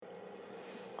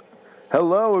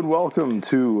Hello and welcome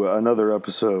to another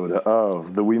episode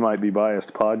of the We Might Be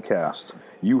Biased podcast.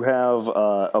 You have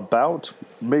about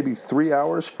maybe 3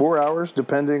 hours, 4 hours,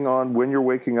 depending on when you're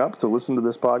waking up to listen to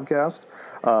this podcast,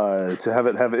 to have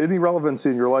it have any relevance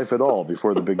in your life at all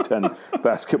before the Big Ten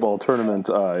basketball tournament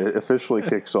officially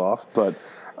kicks off. But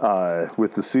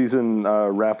with the season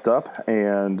wrapped up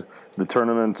and the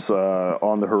tournaments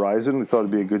on the horizon, we thought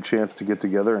it'd be a good chance to get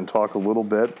together and talk a little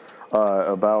bit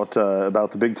about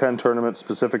the Big Ten tournament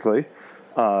specifically.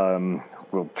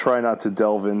 We'll try not to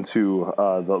delve into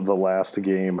the last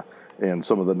game and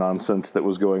some of the nonsense that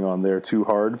was going on there too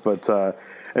hard. But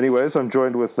anyways, I'm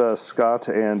joined with Scott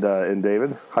and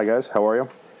David. Hi, guys. How are you?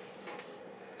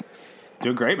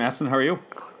 Doing great, Masson. How are you?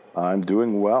 I'm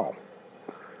doing well.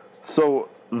 So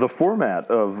the format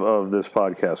of this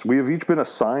podcast, we have each been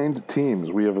assigned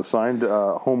teams. We have assigned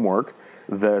homework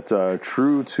that,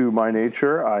 true to my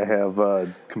nature, I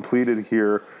have completed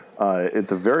here at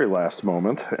the very last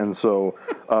moment. And so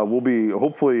we'll be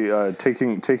hopefully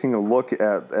taking a look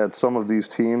at some of these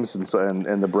teams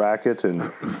and the bracket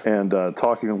and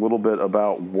talking a little bit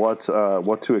about what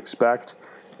to expect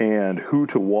and who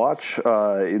to watch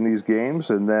in these games,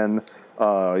 and then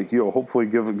hopefully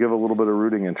give a little bit of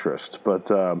rooting interest.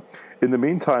 But in the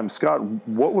meantime, Scott,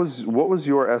 what was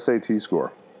your SAT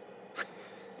score?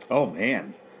 Oh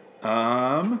man,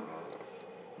 I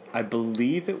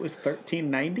believe it was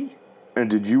 1390. And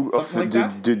did you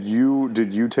did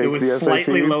you take the SAT? It was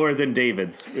slightly lower than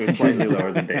David's.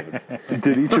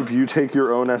 Did each of you take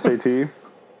your own SAT?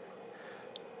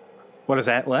 What is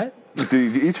that? What?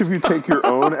 Did each of you take your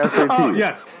own SAT? Oh,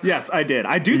 yes, I did.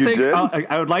 I do think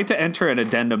I would like to enter an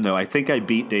addendum, though. I think I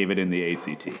beat David in the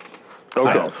ACT. So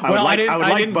Okay. I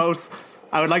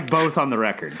would like both on the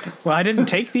record. Well, I didn't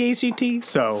take the ACT,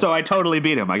 so I totally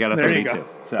beat him. I got a 32.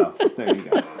 So there you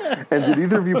go. And did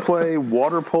either of you play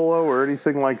water polo or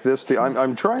anything like this?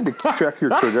 I'm trying to check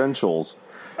your credentials.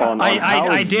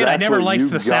 I did. I never liked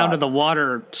the sound of the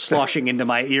water sloshing into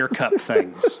my ear cup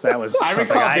things. That was. I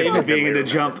recall David being able to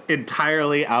jump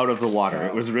entirely out of the water.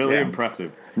 It was really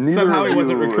impressive. Somehow he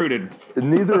wasn't recruited.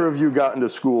 Neither of you got into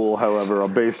school, however,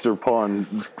 based upon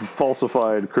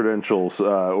falsified credentials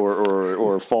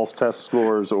or false test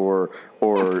scores or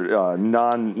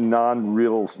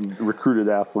non-real recruited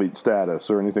athlete status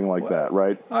or anything like that,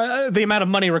 right? The amount of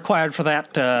money required for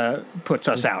that puts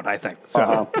us out, I think.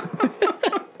 So.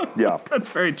 Yeah, that's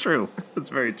very true.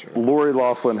 Lori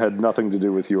Laughlin had nothing to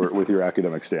do with your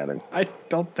academic standing. I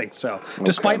don't think so,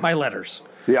 despite my letters.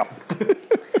 Yeah.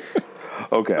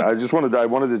 Okay, I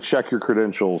wanted to check your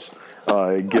credentials,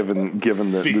 given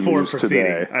the before news proceeding.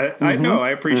 Today. I know. I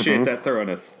appreciate that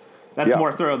thoroughness. That's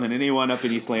more thorough than anyone up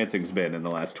in East Lansing's been in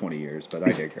the last 20 years. But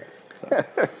I digress. So.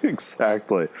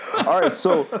 Exactly. All right,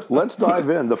 so let's dive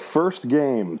in. The first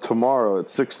game tomorrow at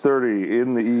 6:30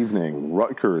 in the evening: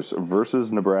 Rutgers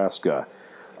versus Nebraska.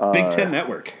 Big Ten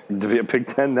Network. The Big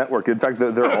Ten Network. In fact,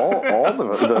 they're all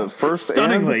the first.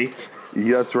 Stunningly.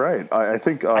 Yeah, that's right. I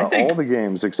think all the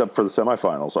games except for the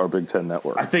semifinals are Big Ten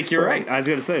Network. I think you're right. I was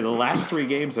going to say the last 3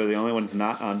 games are the only ones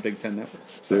not on Big Ten Network.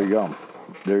 So.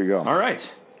 There you go. All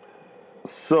right.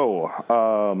 So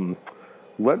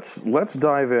let's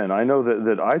dive in. I know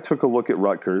that I took a look at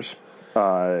Rutgers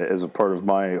as a part of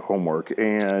my homework,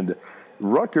 and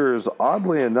Rutgers,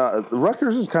 oddly enough,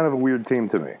 Rutgers is kind of a weird team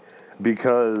to me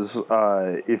because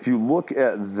if you look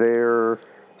at their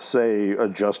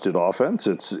adjusted offense,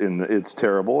 it's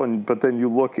terrible, but then you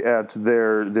look at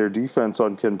their defense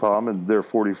on KenPom and they're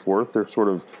 44th. They're sort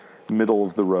of middle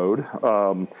of the road,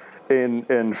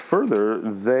 and further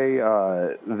they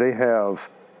have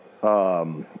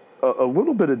a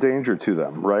little bit of danger to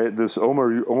them, right? This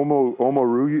Omoru.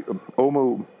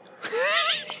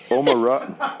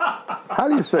 How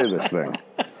do you say this thing?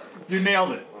 You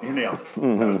nailed it. Mm-hmm.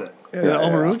 That was it.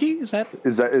 Omarugi? Is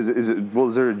it? Well,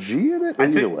 is there a G in it?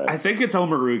 Either way, I think it's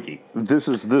Omarugi. This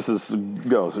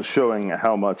is showing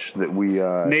how much that we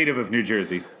native of New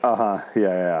Jersey.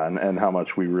 Yeah, and how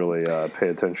much we really pay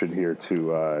attention here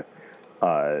to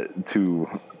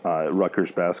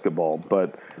Rutgers basketball.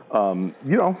 But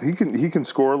he can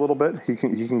score a little bit. He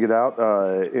can get out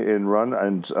and run.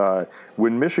 And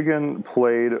when Michigan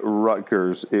played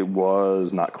Rutgers, it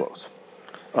was not close.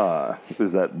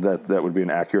 Is that would be an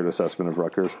accurate assessment of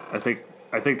Rutgers? I think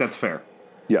that's fair.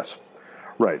 Yes,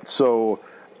 right. So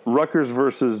Rutgers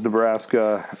versus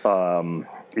Nebraska. I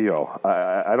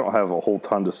don't have a whole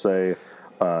ton to say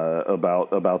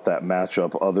about that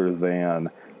matchup other than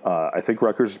I think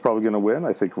Rutgers is probably going to win.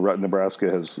 I think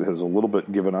Nebraska has a little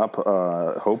bit given up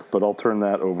hope, but I'll turn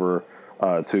that over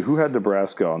to who had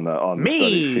Nebraska on the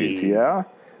study sheet. Yeah,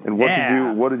 and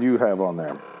what did you have on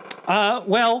there?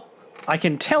 Well, I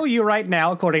can tell you right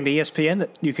now, according to ESPN, that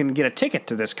you can get a ticket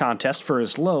to this contest for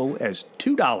as low as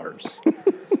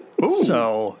 $2.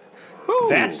 So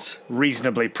that's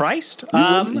reasonably priced.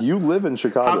 You live in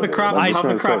Chicago. How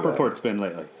the crop report's been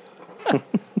lately?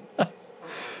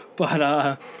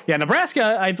 But,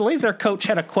 Nebraska, I believe their coach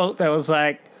had a quote that was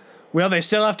like, well, they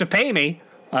still have to pay me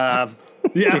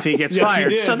if he gets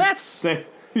fired. So that's...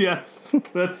 Yes,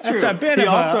 that's true. That's a bit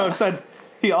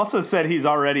He also said he's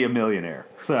already a millionaire.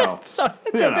 So it's a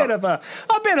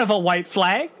bit of a white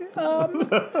flag.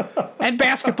 And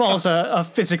basketball's a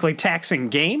physically taxing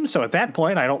game, so at that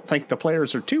point, I don't think the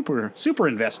players are super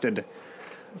invested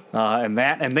in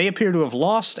that. And they appear to have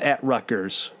lost at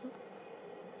Rutgers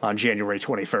on January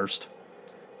 21st.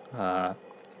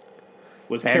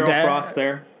 Was Carol Frost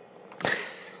there?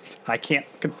 I can't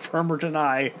confirm or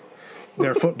deny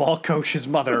their football coach's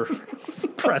mother's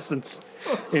presence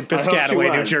in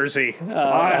Piscataway, New Jersey.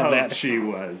 I hope she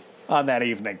was. On that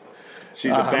evening.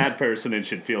 She's a bad person and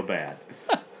should feel bad.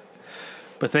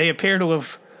 But they appear to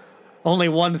have only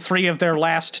won 3 of their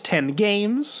last 10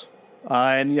 games.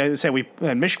 And I would say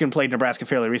Michigan played Nebraska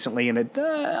fairly recently, and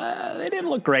they didn't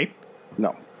look great.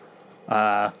 No.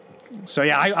 So,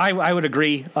 yeah, I would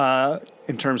agree.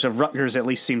 In terms of Rutgers, at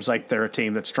least seems like they're a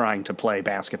team that's trying to play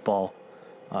basketball.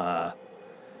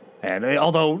 And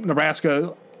although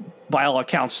Nebraska, by all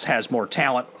accounts, has more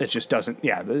talent, it just doesn't.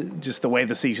 Yeah, just the way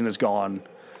the season has gone,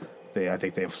 I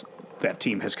think that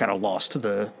team has kind of lost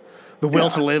the will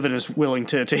to live and is willing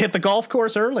to hit the golf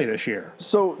course early this year.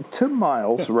 So Tim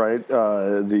Miles, right,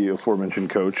 the aforementioned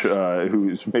coach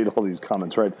who's made all these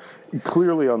comments, right,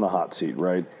 clearly on the hot seat,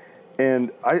 right,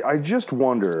 and I just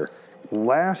wonder,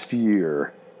 last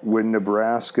year, when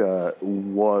Nebraska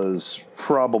was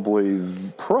probably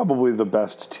the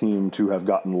best team to have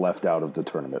gotten left out of the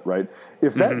tournament, right?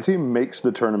 If that team makes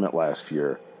the tournament last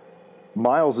year,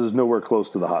 Miles is nowhere close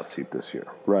to the hot seat this year,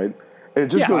 right? It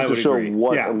just goes to show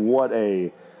what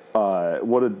a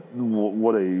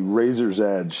razor's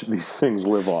edge these things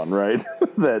live on, right?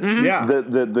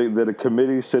 that a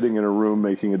committee sitting in a room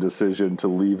making a decision to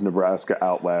leave Nebraska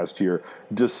out last year,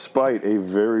 despite a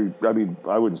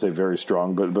I wouldn't say very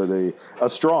strong, but a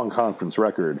strong conference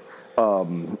record,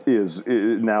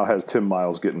 it now has Tim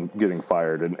Miles getting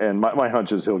fired, and my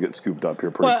hunch is he'll get scooped up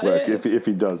here pretty quick if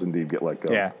he does indeed get let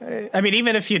go. Yeah, I mean,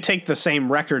 even if you take the same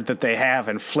record that they have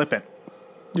and flip it,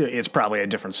 it's probably a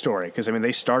different story, because I mean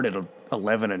they started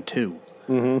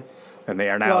 11-2, and they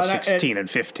are now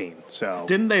 16-15. So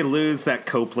didn't they lose that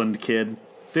Copeland kid?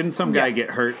 Didn't some guy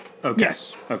get hurt? Okay.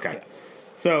 Yes. Okay. Yeah.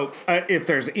 So if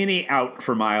there's any out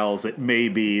for Miles, it may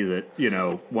be that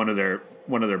one of their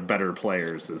better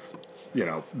players has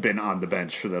been on the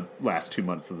bench for the last 2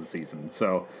 months of the season.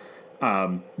 So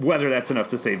whether that's enough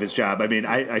to save his job, I mean,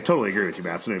 I totally agree with you,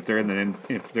 Masson. If they're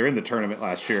in the tournament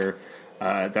last year.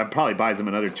 That probably buys him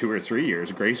another 2 or 3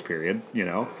 years grace period,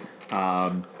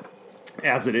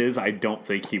 As it is, I don't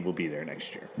think he will be there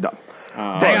next year. No.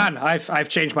 Hang on, I've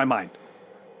changed my mind.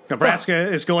 Nebraska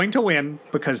is going to win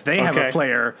because they have a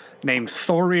player named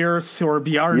Thorir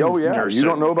Thorbjarnarson. Oh, yeah. You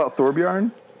don't know about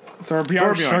Thorbjarn?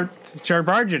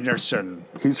 Thorbjarnarson.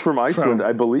 He's from Iceland,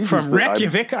 I believe. From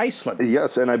Reykjavik, Iceland.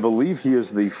 Yes, and I believe he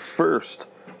is the first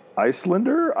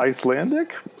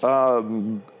Icelandic?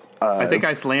 I think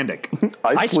Icelandic.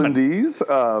 Icelandese.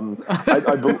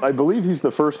 I believe he's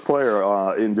the first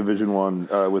player in Division One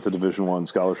with a Division One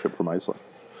scholarship from Iceland.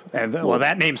 And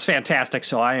that name's fantastic.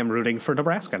 So I am rooting for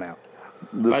Nebraska now.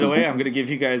 By the way, I'm going to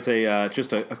give you guys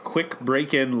just a quick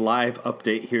break-in live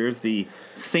update here. The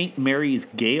St. Mary's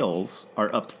Gales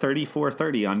are up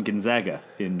 34-30 on Gonzaga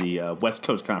in the West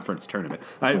Coast Conference tournament.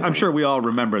 I'm sure we all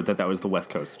remember that was the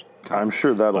West Coast Conference.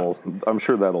 I'm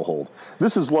sure that'll hold.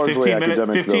 This is largely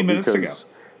academic 15 minutes because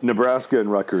Nebraska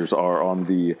and Rutgers are on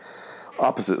the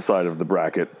opposite side of the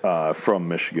bracket from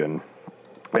Michigan.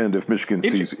 And if Michigan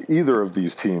sees either of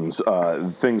these teams,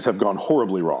 things have gone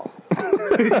horribly wrong.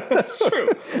 That's true.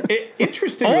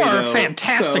 Interestingly, or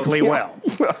fantastically well.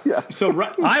 Yeah. So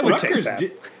I would take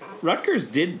that. Rutgers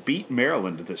did beat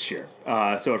Maryland this year.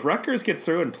 So if Rutgers gets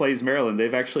through and plays Maryland,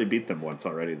 they've actually beat them once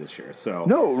already this year. So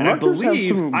Rutgers has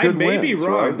some good wins, be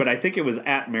wrong, right? but I think it was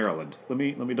at Maryland. Let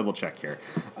me double check here.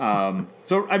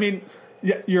 So I mean,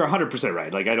 yeah, you're 100%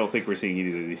 right. Like I don't think we're seeing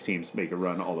either of these teams make a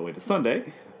run all the way to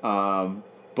Sunday.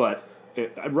 But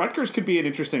Rutgers could be an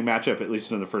interesting matchup, at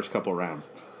least in the first couple rounds.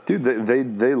 Dude,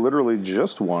 they literally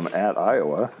just won at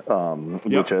Iowa,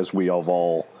 which, as we have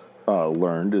all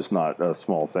learned, is not a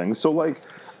small thing. So, like,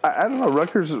 I don't know,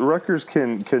 Rutgers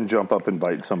can jump up and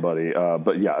bite somebody,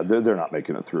 but yeah, they're not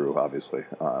making it through, obviously.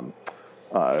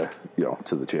 to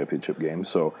the championship game.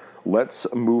 So let's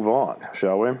move on,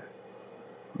 shall we?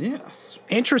 Yes.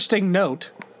 Interesting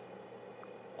note.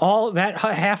 All that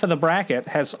half of the bracket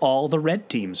has all the red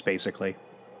teams, basically.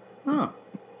 Huh.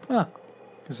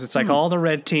 Because it's like all the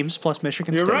red teams plus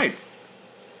Michigan You're State. right.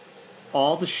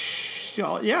 All the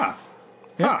yeah.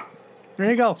 Huh. There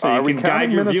you go. So you Are we can guide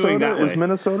counting your viewing Minnesota? that way. Is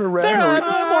Minnesota red? They're or-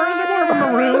 more of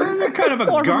a maroon. They're kind of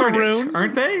a Or garnet, maroon.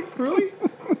 aren't they? Really?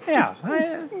 Yeah.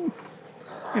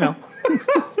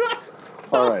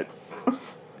 All right.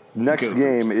 Next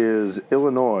game is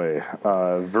Illinois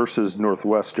versus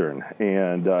Northwestern,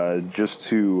 and just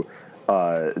to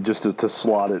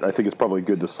slot it, I think it's probably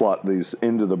good to slot these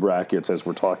into the brackets as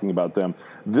we're talking about them.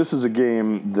 This is a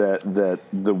game that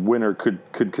the winner could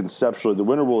conceptually, the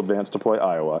winner will advance to play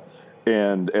Iowa,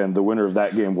 and the winner of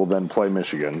that game will then play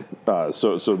Michigan.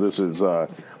 So this is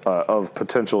of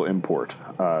potential import.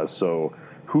 So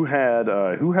who had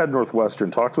Northwestern?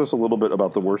 Talk to us a little bit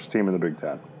about the worst team in the Big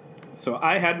Ten. So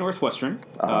I had Northwestern,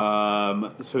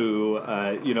 who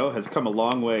has come a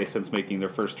long way since making their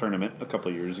first tournament a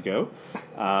couple of years ago.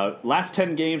 Last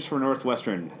 10 games for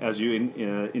Northwestern, as you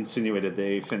insinuated,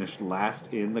 they finished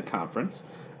last in the conference.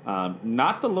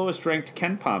 Not the lowest ranked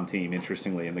Ken Pom team,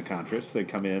 interestingly, in the conference. They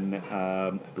come in,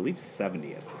 I believe,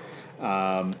 70th.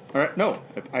 I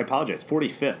apologize,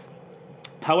 45th.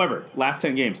 However, last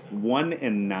 10 games,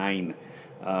 1-9.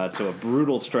 So a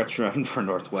brutal stretch run for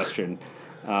Northwestern.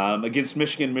 Against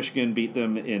Michigan, Michigan beat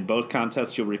them in both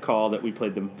contests. You'll recall that we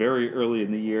played them very early in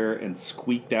the year and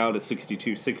squeaked out a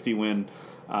 62-60 win,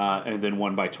 and then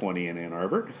won by 20 in Ann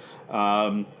Arbor.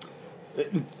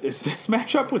 Is this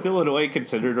matchup with Illinois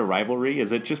considered a rivalry?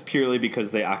 Is it just purely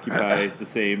because they occupy the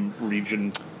same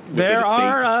region within There a state?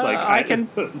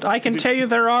 are. I can tell you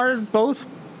there are both.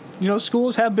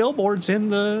 Schools have billboards in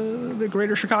the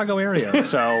greater Chicago area.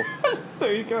 So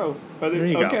There you go. There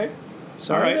you go. Okay.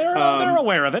 so All right, they're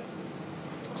aware of it.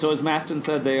 So as Maston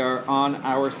said, they are on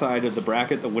our side of the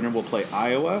bracket. The winner will play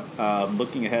Iowa.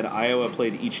 Looking ahead, Iowa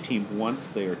played each team once.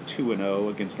 They are 2-0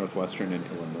 against Northwestern and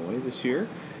Illinois this year.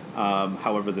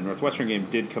 However, the Northwestern game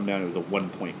did come down. It was a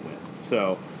 1-point win.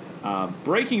 So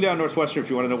breaking down Northwestern, if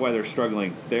you want to know why they're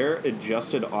struggling, their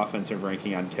adjusted offensive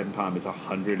ranking on Ken Pom is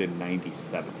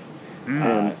 197th.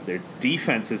 Their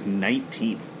defense is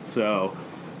 19th. So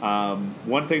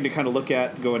one thing to kind of look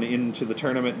at going into the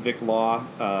tournament, Vic Law,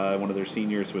 one of their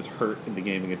seniors, was hurt in the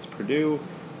game against Purdue.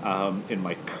 In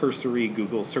my cursory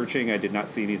Google searching, I did not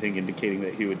see anything indicating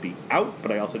that he would be out, but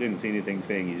I also didn't see anything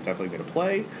saying he's definitely going to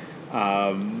play.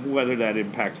 Whether that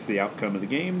impacts the outcome of the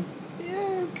game,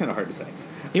 it's kind of hard to say.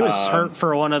 He was hurt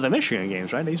for one of the Michigan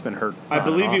games, right? He's been hurt. I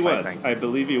believe he was. think. I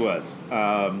believe he was.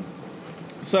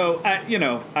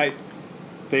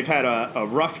 They've had a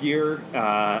rough year,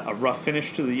 a rough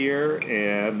finish to the year,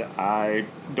 and I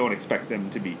don't expect them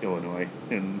to beat Illinois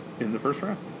in the first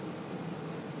round.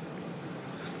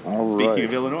 Speaking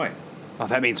of Illinois. Oh,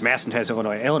 that means Maston has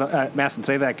Illinois. Maston,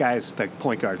 say that guy's the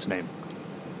point guard's name.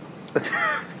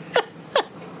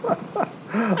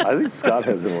 I think Scott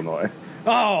has Illinois.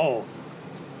 Oh,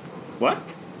 What?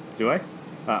 Do I?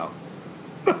 Oh.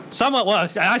 somewhat. Well,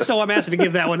 I still want Maston to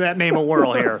give that name a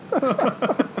whirl here.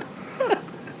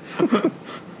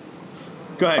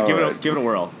 Go ahead, All give it a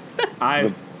whirl.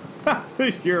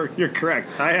 You're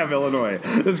correct. I have Illinois.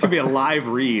 This could be a live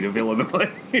read of Illinois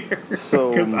here.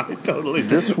 So, because I totally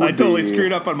be-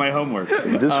 screwed up on my homework.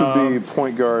 This would be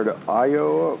point guard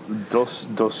Ayo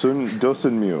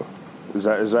Dosunmu. Is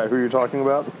that who you're talking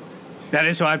about? That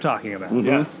is who I'm talking about.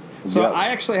 Yes. So Yes. I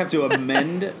actually have to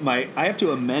amend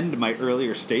my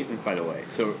earlier statement, by the way.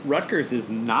 So Rutgers is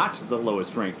not the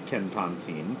lowest ranked Ken Pom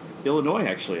team. Illinois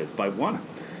actually is by one.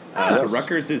 So Yes.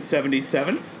 Rutgers is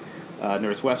 77th.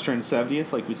 Northwestern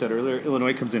 70th, like we said earlier.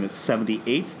 Illinois comes in at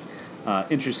 78th.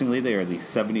 Interestingly, they are the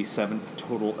 77th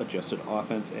total adjusted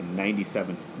offense and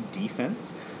 97th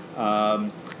defense.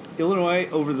 Illinois,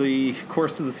 over the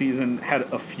course of the season, had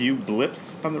a few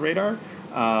blips on the radar.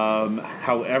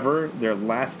 However, their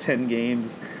last 10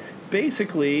 games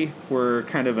basically were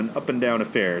kind of an up-and-down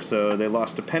affair. So they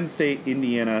lost to Penn State,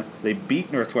 Indiana. They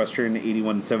beat Northwestern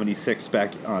 81-76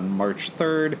 back on March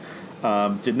 3rd.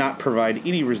 Did not provide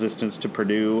any resistance to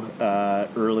Purdue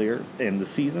earlier in the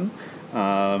season.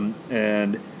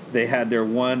 And they had their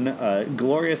one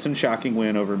glorious and shocking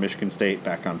win over Michigan State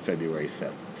back on February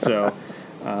 5th. So,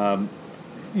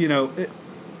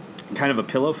 kind of a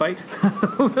pillow fight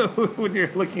when you're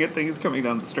looking at things coming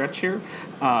down the stretch here.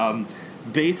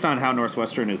 Based on how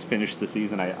Northwestern has finished the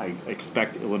season, I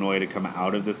expect Illinois to come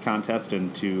out of this contest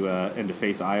and to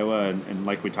face Iowa. And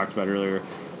like we talked about earlier,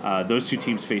 those two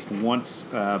teams faced once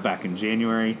back in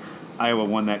January. Iowa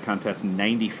won that contest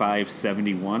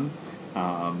 95-71.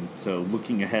 So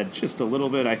looking ahead just a little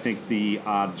bit, I think the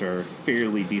odds are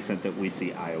fairly decent that we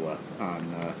see Iowa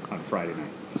on Friday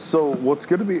night. So what's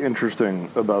going to be interesting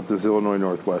about this Illinois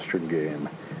Northwestern game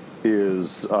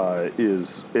is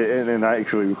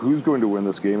actually who's going to win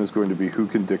this game is going to be who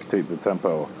can dictate the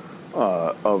tempo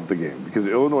of the game, because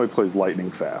Illinois plays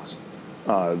lightning fast.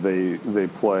 They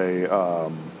play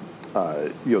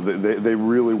they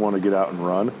really want to get out and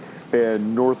run,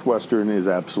 and Northwestern is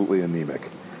absolutely anemic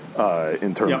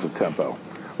in terms of tempo.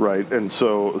 Right, and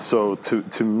so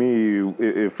to me,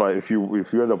 if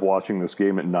you end up watching this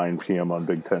game at 9 p.m. on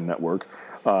Big Ten Network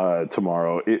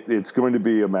tomorrow, it's going to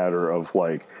be a matter of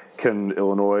like, can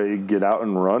Illinois get out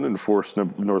and run and force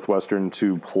Northwestern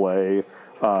to play,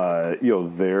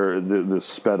 this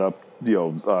sped up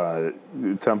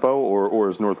tempo, or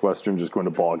is Northwestern just going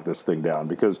to bog this thing down?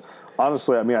 Because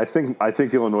honestly, I mean, I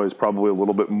think Illinois is probably a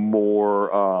little bit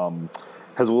more.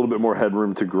 Has a little bit more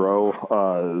headroom to grow,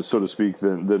 so to speak,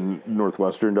 than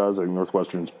Northwestern does. I think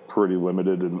Northwestern's pretty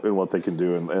limited in what they can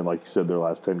do, and like you said, their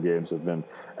last 10 games have been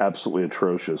absolutely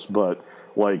atrocious. But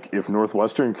like, if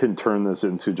Northwestern can turn this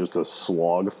into just a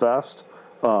slog fest,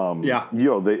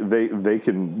 they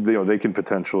can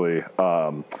potentially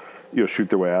shoot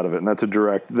their way out of it, and that's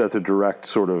a direct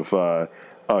sort of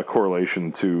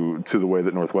correlation to the way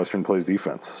that Northwestern plays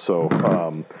defense. So.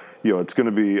 It's going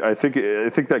to be. I think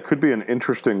that could be an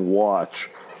interesting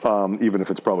watch, even if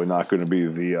it's probably not going to be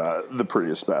the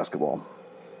prettiest basketball.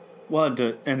 Well,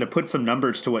 and to put some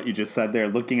numbers to what you just said there,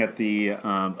 looking at the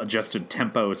adjusted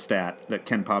tempo stat that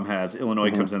KenPom has, Illinois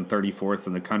comes in 34th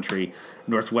in the country,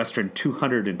 Northwestern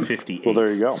 258th. Well,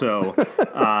 there you go. So,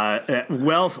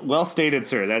 well stated,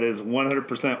 sir. That is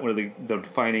 100% one of the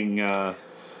defining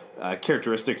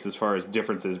characteristics as far as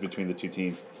differences between the two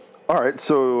teams. All right,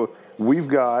 so we've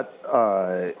got.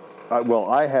 I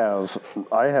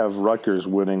have Rutgers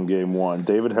winning game one.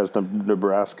 David has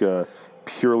Nebraska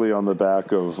purely on the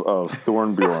back of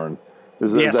Thornbjorn.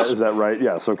 Is that right?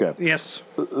 Yes. Okay. Yes.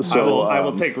 So I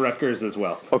will take Rutgers as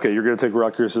well. Okay, you're going to take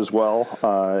Rutgers as well,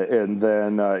 and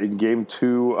then in game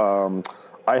two,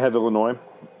 I have Illinois.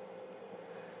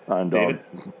 And David.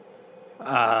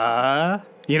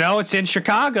 It's in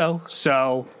Chicago,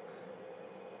 so.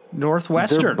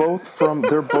 Northwestern.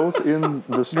 They're both in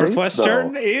the state.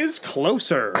 Northwestern though. is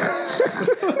closer.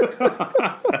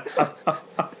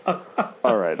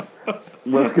 All right.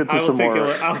 Let's get to some more.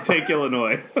 I'll take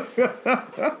Illinois.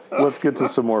 Let's get to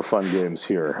some more fun games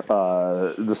here.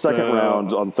 The second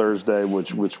round on Thursday,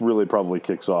 which really probably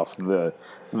kicks off the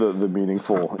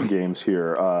meaningful games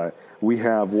here. We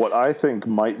have what I think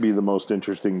might be the most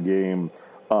interesting game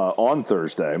on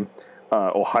Thursday.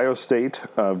 Ohio State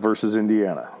versus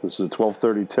Indiana. This is a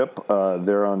 12:30 tip.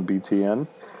 They're on BTN,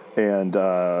 and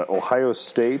Ohio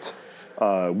State.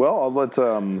 I'll let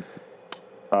Scott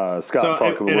talk a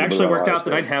little bit. It actually about worked Ohio out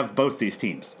State. that I'd have both these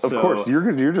teams. Of course,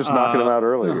 you're just knocking them out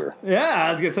earlier. Yeah,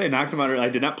 I was gonna say knocked them out early. I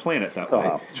did not plan it that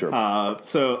way. Sure.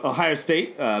 So Ohio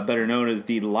State, better known as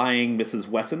the lying Mrs.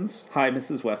 Wessons. Hi,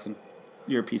 Mrs. Wesson.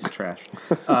 You're a piece of trash.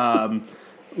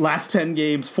 Last 10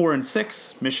 games,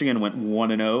 4-6. Michigan went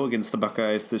 1-0 against the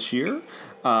Buckeyes this year.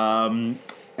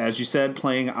 As you said,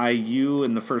 playing IU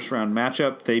in the first round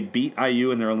matchup. They beat IU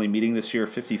in their only meeting this year,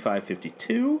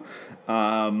 55-52.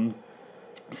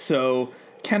 So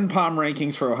KenPom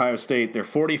rankings for Ohio State, they're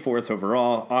 44th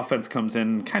overall. Offense comes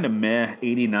in kind of meh,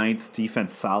 89th.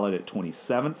 Defense solid at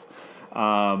 27th.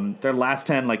 Their last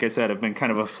 10, like I said, have been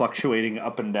kind of a fluctuating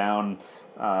up and down,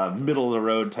 middle of the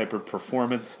road type of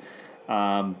performance.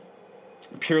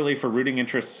 Purely for rooting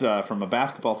interests from a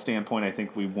basketball standpoint, I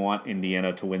think we want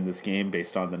Indiana to win this game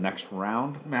based on the next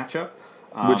round matchup.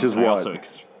 Which is what?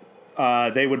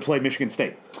 They would play Michigan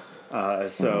State.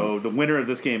 So the winner of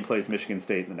this game plays Michigan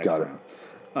State in the next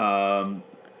round.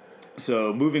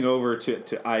 So moving over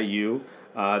to IU,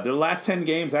 their last 10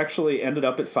 games actually ended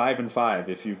up at 5-5.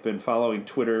 If you've been following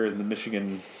Twitter in the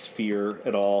Michigan sphere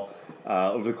at all,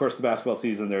 over the course of the basketball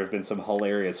season, there have been some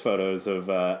hilarious photos of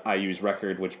IU's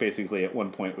record, which basically at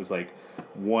one point was like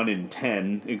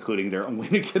 1-10, including their own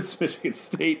win against Michigan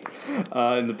State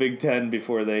in the Big Ten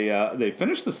before they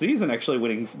finished the season actually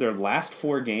winning their last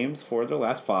 4 games for their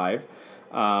last 5.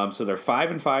 So they're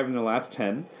 5-5 in their last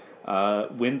 10.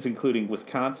 Wins including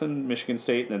Wisconsin, Michigan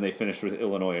State, and then they finished with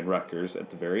Illinois and Rutgers at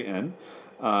the very end.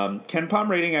 KenPom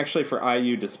rating actually for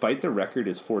IU, despite the record,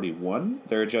 is 41.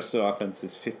 Their adjusted offense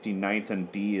is 59th,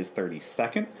 and D is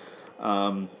 32nd.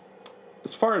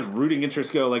 As far as rooting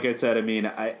interests go, like I said, I mean,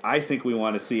 I think we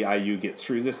want to see IU get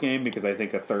through this game because I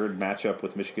think a third matchup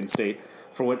with Michigan State,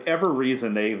 for whatever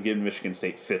reason, they've given Michigan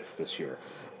State fits this year.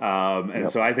 And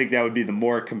so I think that would be the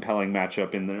more compelling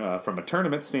matchup in the from a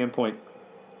tournament standpoint.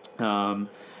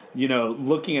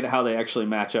 Looking at how they actually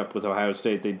match up with Ohio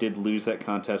State, they did lose that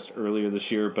contest earlier this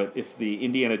year. But if the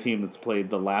Indiana team that's played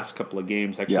the last couple of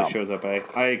games actually shows up,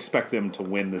 I expect them to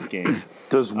win this game.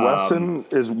 Does Wesson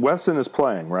Wesson is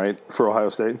playing, right, for Ohio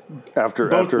State after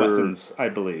Wessons, I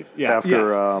believe. Yeah, after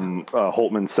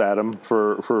Holtman sat him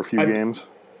for a few games.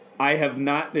 I have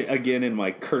not, again, in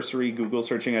my cursory Google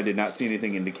searching, I did not see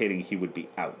anything indicating he would be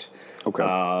out. Okay.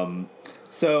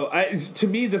 To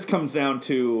me, this comes down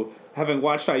to having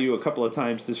watched IU a couple of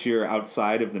times this year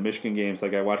outside of the Michigan games.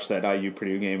 Like I watched that IU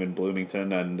Purdue game in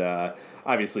Bloomington, and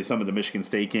obviously some of the Michigan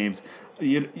State games.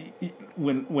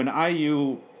 When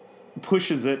IU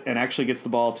pushes it and actually gets the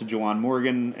ball to Juwan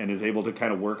Morgan and is able to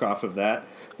kind of work off of that,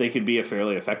 they can be a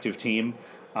fairly effective team.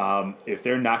 If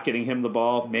they're not getting him the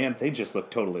ball, man, they just look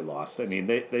totally lost. I mean,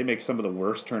 they make some of the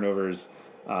worst turnovers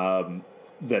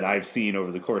that I've seen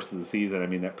over the course of the season. I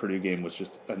mean, that Purdue game was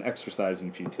just an exercise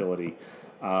in futility.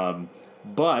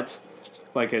 But,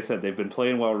 like I said, they've been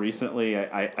playing well recently.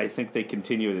 I think they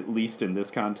continue at least in this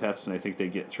contest, and I think they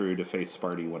get through to face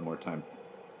Sparty one more time.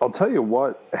 I'll tell you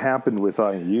what happened with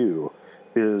IU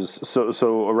is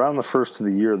so around the first of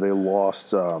the year they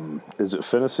lost is it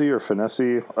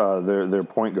Finney their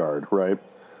point guard, right?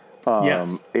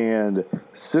 Yes. And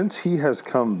since he has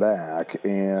come back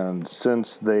and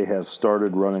since they have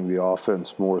started running the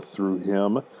offense more through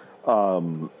him,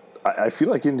 I feel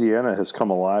like Indiana has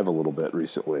come alive a little bit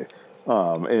recently,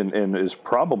 and is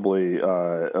probably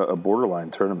a borderline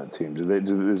tournament team.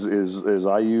 Is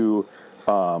IU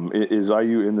is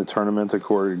IU in the tournament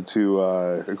according to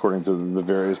the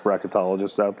various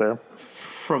bracketologists out there?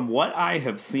 From what I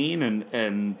have seen,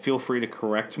 and feel free to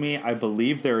correct me, I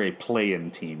believe they're a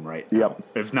play-in team right now,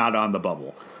 if not on the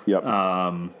bubble. Yep.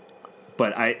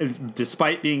 But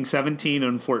despite being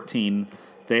 17-14,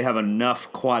 they have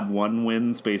enough quad one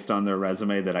wins based on their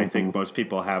resume that I think most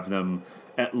people have them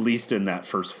at least in that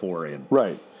first four in.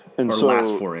 Right. And or so,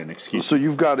 last four in, excuse me. So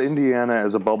you've got Indiana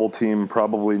as a bubble team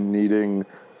probably needing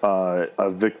a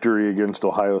victory against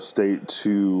Ohio State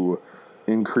to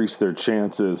increase their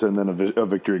chances, and then a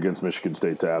victory against Michigan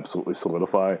State to absolutely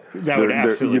solidify. That would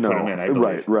absolutely put them in, I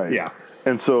believe. Right. Yeah.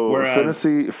 And so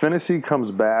Finney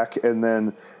comes back, and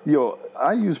then,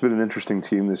 IU's been an interesting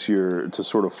team this year to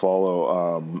sort of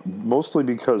follow, mostly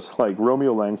because, like,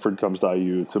 Romeo Langford comes to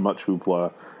IU to much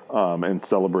hoopla and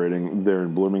celebrating there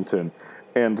in Bloomington,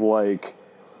 and, like,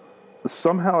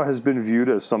 somehow has been viewed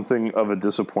as something of a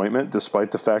disappointment, despite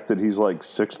the fact that he's, like,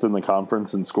 sixth in the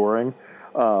conference in scoring.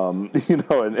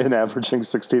 And averaging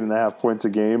 16.5 points a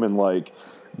game and like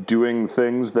doing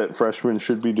things that freshmen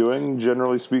should be doing,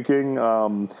 generally speaking,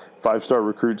 5-star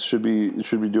recruits should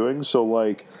be doing. So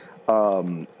like,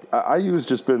 IU has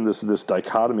just been this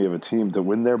dichotomy of a team that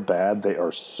when they're bad, they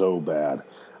are so bad.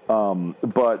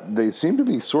 But they seem to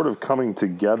be sort of coming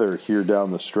together here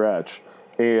down the stretch.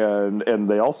 And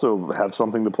they also have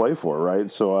something to play for, right?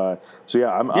 So I'm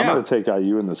going to take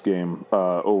IU in this game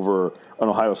over an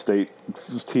Ohio State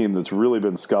team that's really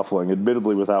been scuffling,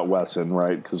 admittedly without Wesson,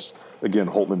 right? Because again,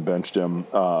 Holtman benched him,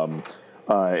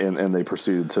 and they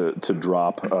proceeded to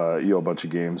drop a bunch of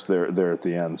games there at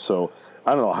the end. So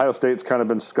I don't know. Ohio State's kind of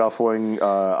been scuffling.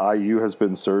 IU has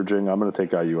been surging. I'm going to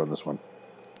take IU on this one.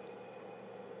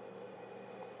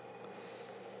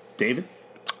 David?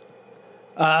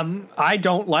 I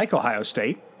don't like Ohio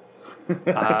State,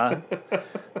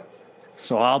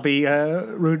 so I'll be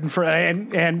rooting for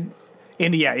and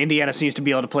Indiana seems to be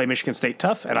able to play Michigan State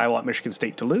tough, and I want Michigan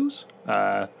State to lose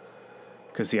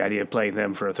because the idea of playing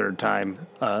them for a third time,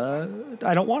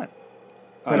 I don't want it.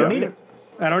 I don't need it.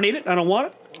 I don't need it. I don't want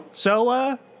it.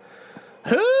 So,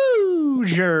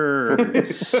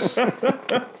 Hoosiers.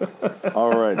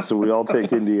 All right, so we all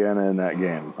take Indiana in that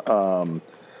game.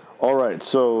 All right,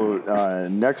 so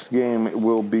next game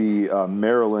will be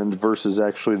Maryland versus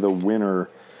actually the winner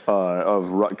of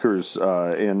Rutgers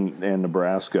and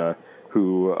Nebraska,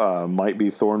 who might be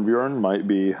Thornbjorn, might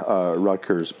be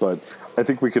Rutgers, but I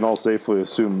think we can all safely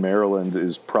assume Maryland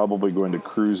is probably going to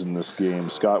cruise in this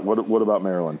game. Scott, what about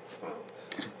Maryland?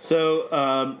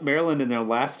 So Maryland in their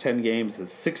last 10 games is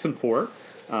 6-4.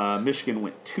 Michigan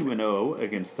went 2-0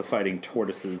 against the Fighting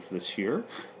Tortoises this year.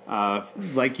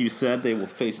 Like you said, they will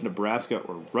face Nebraska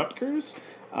or Rutgers.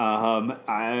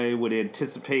 I would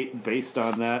anticipate, based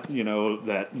on that,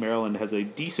 that Maryland has a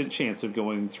decent chance of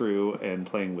going through and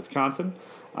playing Wisconsin,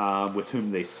 with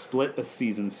whom they split a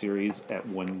season series at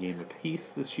 1 game apiece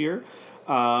this year.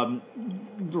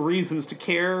 reasons to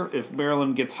care. If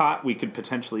Maryland gets hot, we could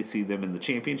potentially see them in the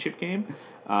championship game.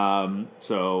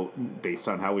 So based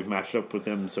on how we've matched up with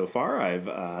them so far,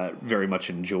 I've very much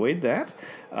enjoyed that.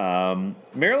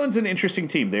 Maryland's an interesting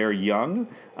team. They are young.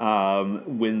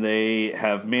 When they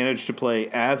have managed to play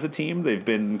as a team, they've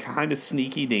been kind of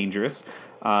sneaky dangerous.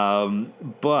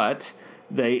 But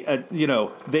they,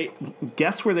 they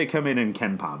guess where they come in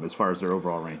KenPom as far as their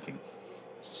overall ranking.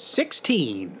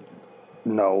 16.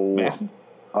 No. Mason?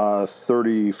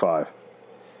 35.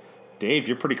 Dave,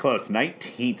 you're pretty close.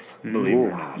 19th, believe it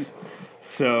or not.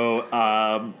 So,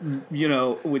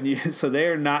 so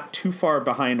they're not too far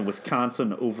behind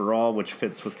Wisconsin overall, which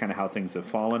fits with kind of how things have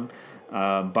fallen.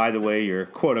 By the way, your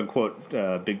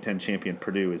quote-unquote Big Ten champion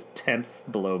Purdue is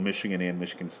 10th below Michigan and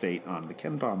Michigan State on the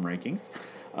KenPom rankings.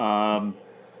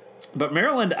 But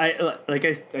Maryland,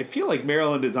 I feel like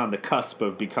Maryland is on the cusp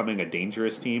of becoming a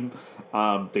dangerous team.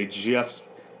 They just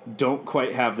don't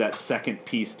quite have that second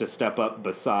piece to step up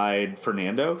beside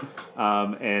Fernando,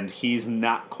 and he's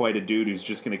not quite a dude who's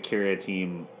just going to carry a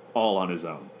team all on his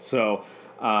own. So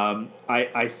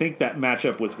I think that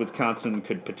matchup with Wisconsin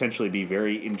could potentially be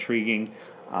very intriguing.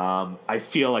 I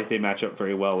feel like they match up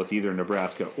very well with either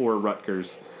Nebraska or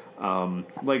Rutgers.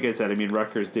 Like I said, I mean,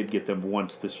 Rutgers did get them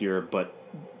once this year, but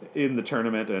in the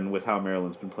tournament and with how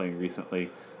Maryland's been playing recently,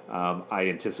 I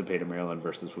anticipate a Maryland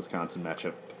versus Wisconsin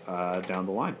matchup down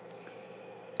the line.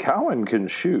 Cowan can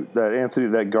shoot.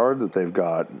 That guard that they've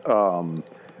got,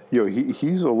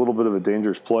 he's a little bit of a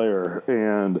dangerous player,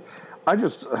 and I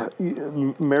just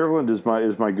Maryland is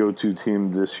my go-to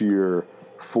team this year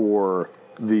for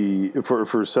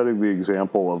setting the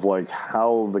example of like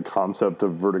how the concept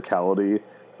of verticality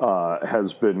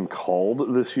has been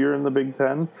called this year in the Big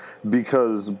Ten,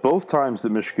 because both times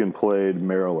that Michigan played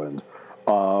Maryland,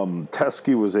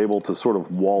 Teske was able to sort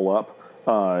of wall up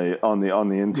on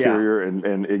the interior, and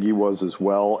Iggy was as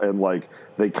well, and like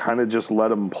they kind of just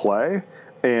let him play,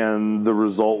 and the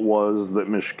result was that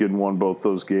Michigan won both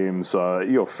those games,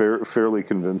 fairly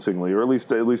convincingly, or at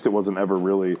least it wasn't ever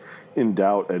really in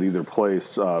doubt at either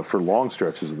place for long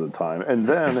stretches of the time. And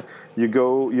then you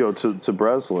go to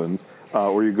Breslin.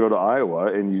 Or you go to Iowa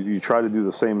and you try to do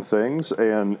the same things,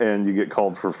 and you get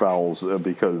called for fouls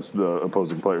because the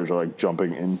opposing players are like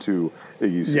jumping into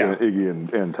Iggy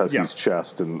and Teske's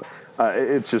chest, and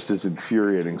it's just as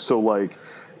infuriating. So like,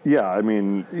 yeah, I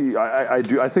mean,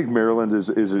 I think Maryland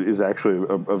is actually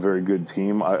a very good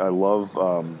team. I love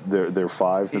their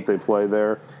five that they play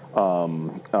there.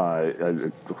 I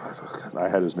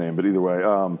had his name, but either way,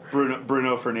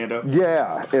 Bruno Fernando.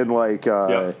 Yeah, and like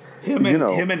him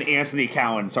and Anthony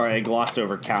Cowan. Sorry, I glossed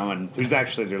over Cowan, who's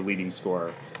actually their leading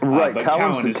scorer. Right, but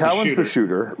Cowan's the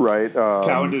shooter, right?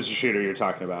 Cowan is the shooter you're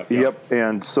talking about. Yep,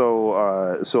 and so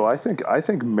I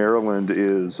think Maryland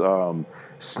is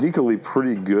sneakily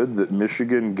pretty good. That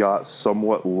Michigan got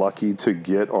somewhat lucky to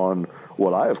get on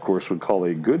what I, of course, would call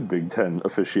a good Big Ten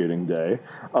officiating day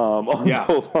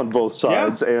on both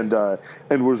sides, and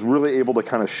was really able to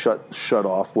kind of shut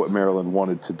off what Maryland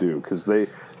wanted to do, because they've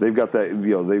got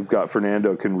that, they've got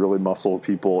Fernando can really muscle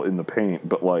people in the paint,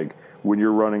 but like when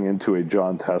you're running into a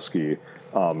John Teske,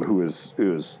 who is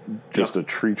just a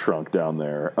tree trunk down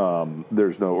there,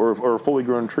 there's no, or a fully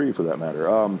grown tree for that matter.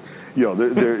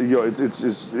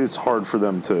 It's hard for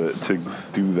them to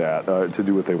do that, to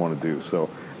do what they want to do.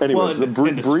 So, anyways,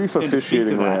 brief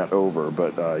officiating rant over,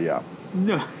 but yeah.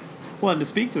 No, well, and to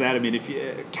speak to that, I mean,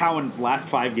 if Cowan's last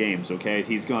 5 games, okay,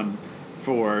 he's gone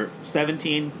for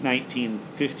 17, 19,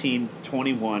 15,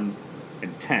 21,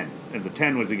 and 10. And the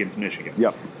 10 was against Michigan.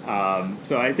 Yep.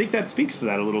 So I think that speaks to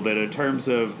that a little bit in terms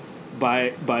of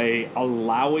by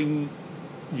allowing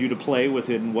you to play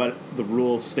within what the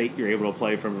rules state you're able to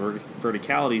play from a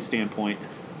verticality standpoint,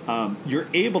 you're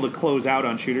able to close out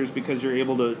on shooters because you're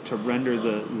able to render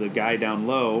the guy down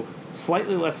low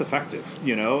slightly less effective,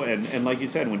 and like you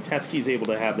said, when Teske's able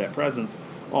to have that presence,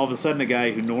 all of a sudden a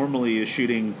guy who normally is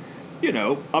shooting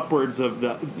upwards of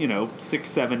the 6,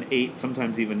 7, 8,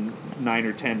 sometimes even 9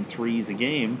 or 10 threes a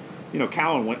game.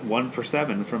 Cowan went 1 for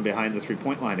 7 from behind the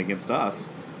 3-point line against us,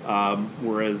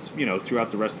 whereas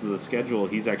throughout the rest of the schedule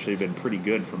he's actually been pretty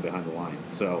good from behind the line.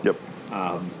 So yep.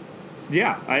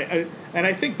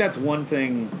 I think that's one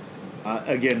thing.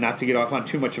 Again, not to get off on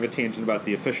too much of a tangent about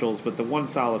the officials, but the one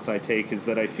solace I take is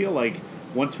that I feel like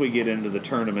once we get into the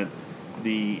tournament,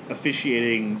 the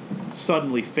officiating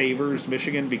suddenly favors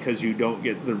Michigan because you don't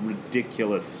get the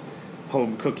ridiculous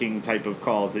home cooking type of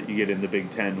calls that you get in the Big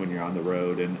Ten when you're on the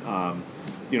road. And,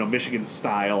 Michigan's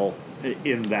style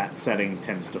in that setting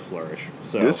tends to flourish.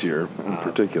 So this year in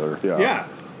particular, yeah. Yeah.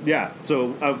 Yeah,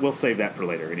 so we'll save that for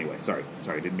later. Anyway, sorry,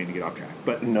 didn't mean to get off track.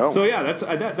 But No. So yeah,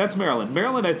 that's Maryland.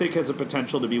 Maryland, I think, has a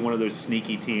potential to be one of those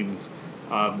sneaky teams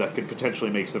that could potentially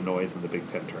make some noise in the Big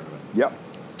Ten tournament. Yep.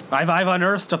 I've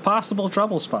unearthed a possible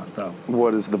trouble spot though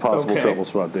What is the possible Okay. trouble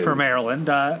spot, David? for Maryland.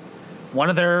 One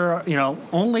of their,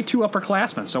 only 2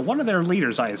 upperclassmen, so one of their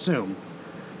leaders, I assume,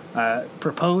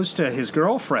 proposed to his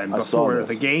girlfriend I saw before this.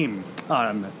 the game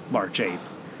on March 8th.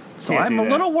 So Can't I'm do a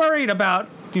that. little worried about,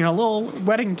 a little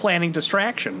wedding planning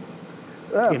distraction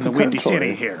in the Windy Potentially.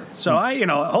 City here. So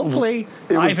hopefully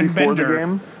It was Ivan before Bender the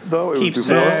game, though. It keeps. was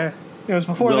before, It was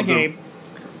before Will the the- game.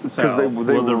 because So,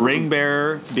 Will the ring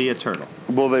bearer be a turtle?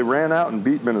 they ran out and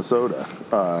beat Minnesota.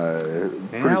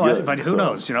 Pretty good. but who so.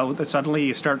 knows? That suddenly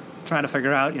you start trying to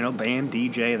figure out, band,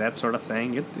 DJ, that sort of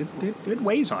thing. It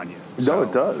weighs on you. No, So,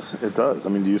 it does. It does. I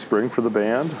mean, do you spring for the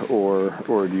band, or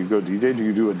do you go DJ? Do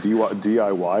you do a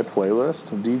DIY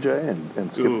playlist DJ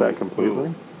and skip that completely?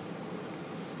 Ooh.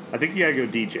 I think you gotta go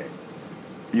DJ.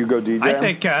 You go DJ.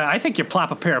 I think you plop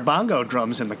a pair of bongo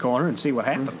drums in the corner and see what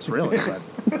happens. Really, but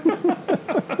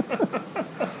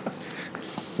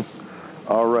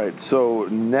All right. So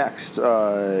next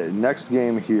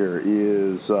game here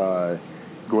is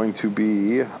going to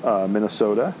be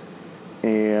Minnesota,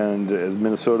 and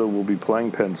Minnesota will be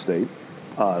playing Penn State.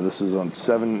 This is on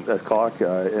 7 o'clock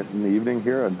in the evening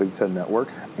here on Big Ten Network,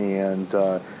 and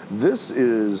this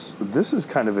is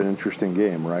kind of an interesting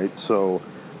game, right? So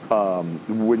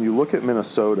when you look at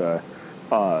Minnesota,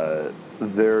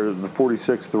 they're the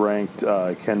 46th ranked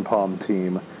Ken Palm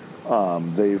team.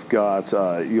 They've got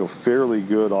fairly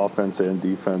good offense and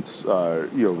defense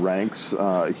ranks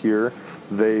here.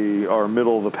 They are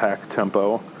middle of the pack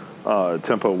tempo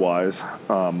wise,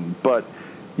 but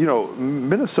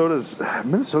Minnesota's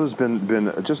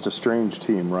been just a strange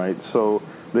team, right? So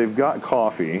they've got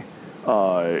Coffey,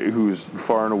 who's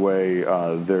far and away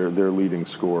their leading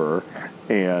scorer,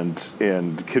 and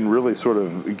can really sort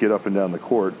of get up and down the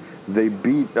court. They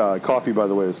beat Coffey, by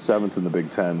the way, is 7th in the Big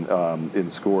Ten in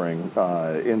scoring,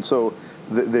 and so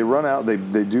they run out. They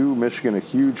do Michigan a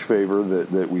huge favor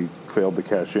that we failed to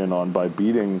cash in on by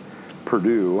beating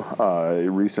Purdue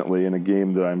recently in a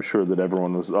game that I'm sure that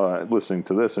everyone was listening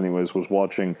to this, anyways, was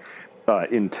watching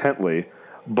intently.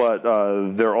 But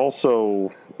they're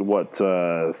also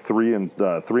 3 and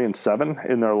 7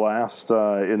 in their last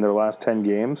 10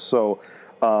 games. So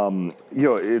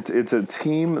it's a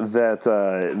team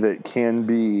that can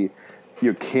be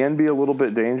a little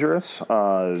bit dangerous.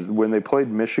 When they played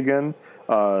Michigan,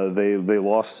 they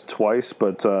lost twice,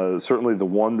 but certainly the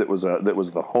one that was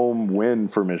the home win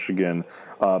for Michigan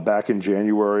back in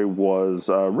January was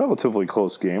a relatively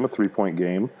close game, a 3-point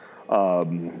game.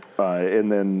 And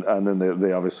then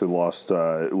they obviously lost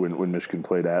when Michigan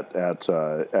played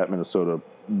at Minnesota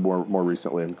more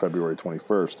recently on February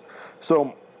 21st.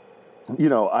 So,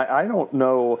 I don't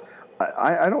know.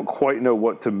 I don't quite know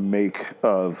what to make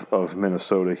of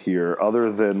Minnesota here,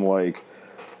 other than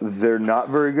they're not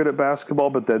very good at basketball,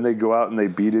 but then they go out and they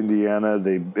beat Indiana.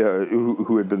 They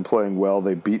who had been playing well.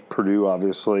 They beat Purdue,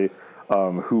 obviously,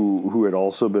 who had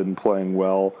also been playing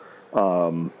well.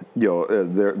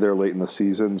 They're late in the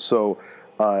season, so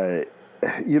I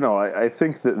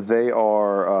think that they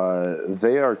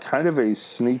are kind of a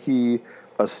sneaky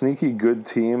good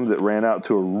team that ran out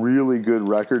to a really good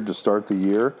record to start the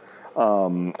year,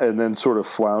 and then sort of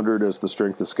floundered as the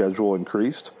strength of schedule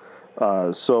increased.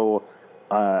 So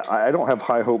I don't have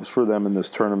high hopes for them in this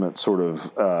tournament, sort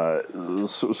of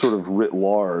writ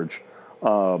large.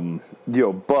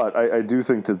 But I do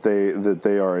think that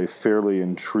they are a fairly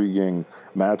intriguing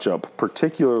matchup,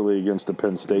 particularly against a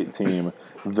Penn State team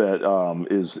that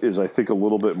is I think a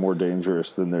little bit more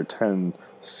dangerous than their 10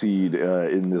 seed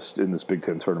in this Big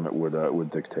Ten tournament would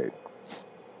dictate.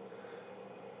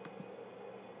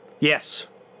 yes,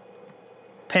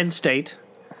 Penn State,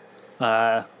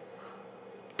 kind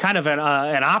of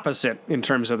an opposite in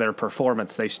terms of their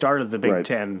performance. They started the Big Right.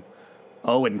 Ten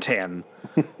 0-10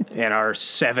 and are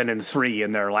 7-3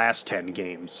 in their last 10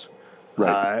 games.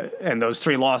 Right. And those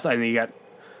 3 losses, I mean, you got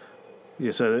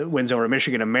wins over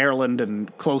Michigan and Maryland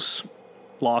and close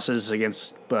losses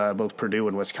against both Purdue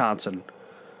and Wisconsin.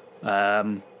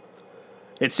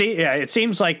 It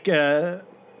seems like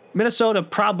Minnesota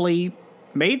probably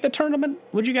made the tournament,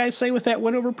 would you guys say, with that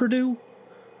win over Purdue?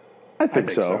 I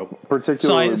think so. so,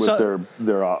 particularly So with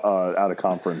their out of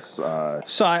conference.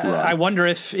 So I wonder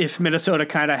if Minnesota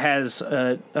kind of has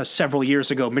a several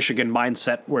years ago Michigan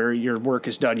mindset where your work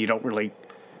is done, you don't really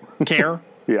care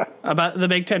Yeah. about the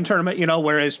Big Ten tournament,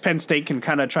 whereas Penn State can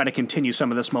kind of try to continue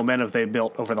some of this momentum they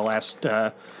built over the last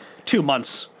 2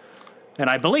 months And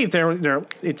I believe they're.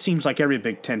 It seems like every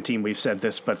Big Ten team we've said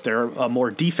this, but they're a more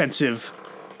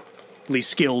defensively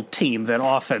skilled team than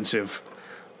offensive,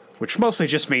 which mostly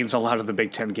just means a lot of the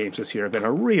Big Ten games this year have been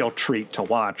a real treat to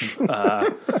watch.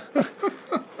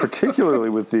 Particularly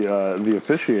with the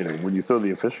officiating, when you throw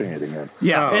the officiating in.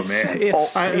 Yeah, Oh, it's man.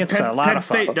 it's a lot Penn of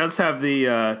fun. State does have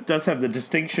the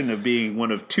distinction of being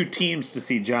one of 2 teams to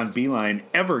see John Beilein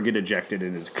ever get ejected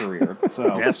in his career.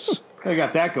 So Yes. they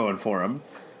got that going for him.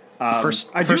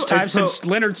 First so- time since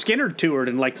Leonard Skinner toured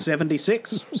in like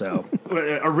 '76. So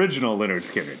Original Leonard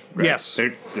Skinner. Right? Yes.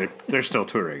 They're still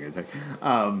touring, I think.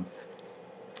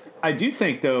 I do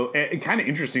think, though, kind of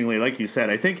interestingly, like you said,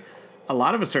 I think a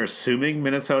lot of us are assuming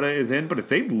Minnesota is in, but if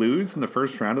they lose in the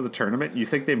first round of the tournament, you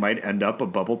think they might end up a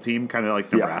bubble team, kind of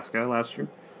like Nebraska last year?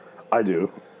 I do.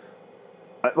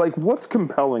 Like, what's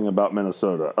compelling about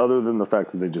Minnesota other than the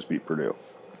fact that they just beat Purdue?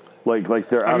 Like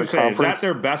they're out of conference.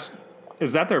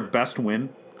 Is that their best win?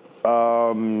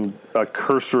 A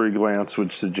cursory glance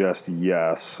would suggest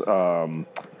yes.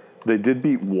 They did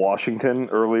beat Washington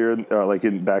earlier,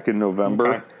 back in November.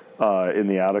 Okay. In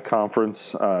the out of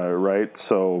conference, right?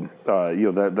 So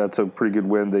that's a pretty good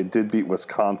win. They did beat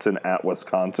Wisconsin at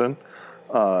Wisconsin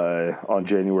on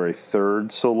January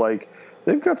 3rd. So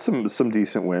they've got some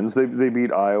decent wins. They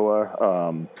beat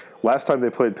Iowa. Last time they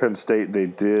played Penn State, they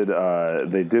did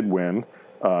win.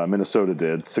 Minnesota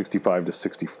did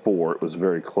 65-64. It was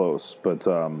very close, but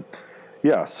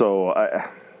So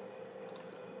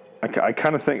I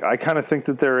kind of think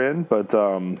that they're in, but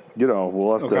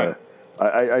we'll have to.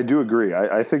 I do agree.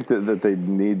 I think that they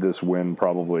need this win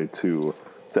probably to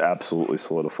absolutely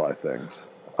solidify things.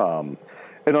 And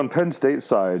on Penn State's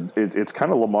side, it's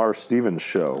kind of Lamar Stevens'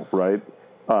 show, right?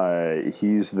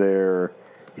 He's their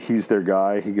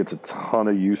guy. He gets a ton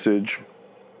of usage.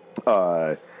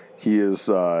 He's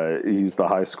the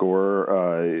high scorer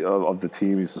of the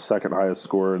team. He's the second highest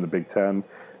scorer in the Big Ten,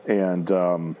 and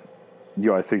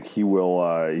I think he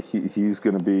will. He's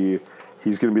going to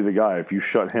be the guy. If you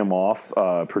shut him off,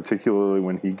 particularly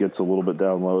when he gets a little bit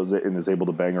down low and is able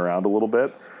to bang around a little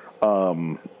bit,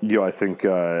 I think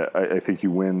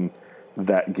you win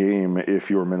that game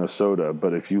if you're Minnesota.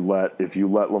 But if you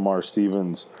let Lamar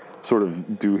Stevens sort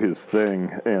of do his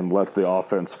thing and let the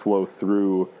offense flow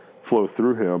through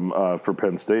him for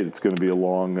Penn State, it's going to be a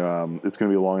long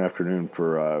afternoon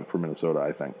for Minnesota,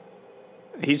 I think.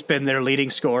 he's been their leading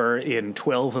scorer in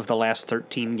 12 of the last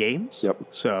 13 games. Yep.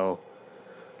 So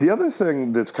the other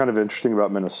thing that's kind of interesting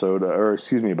about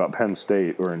about Penn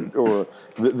State, that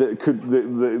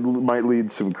might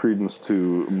lead some credence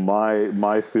to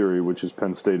my theory, which is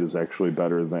Penn State is actually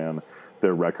better than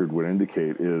their record would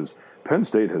indicate, is Penn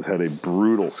State has had a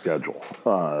brutal schedule.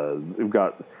 They've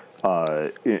got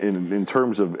in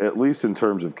terms of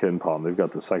KenPom, they've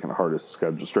got the second hardest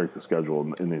strength of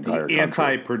schedule in the entire country.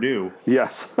 Anti-Purdue.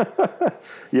 Yes,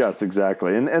 yes,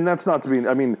 exactly, and that's not to be.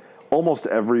 I mean, almost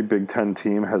every Big Ten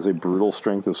team has a brutal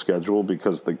strength of schedule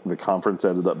because the conference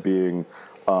ended up being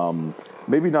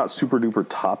maybe not super duper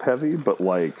top heavy, but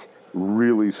like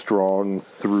really strong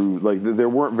through. Like there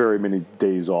weren't very many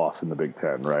days off in the Big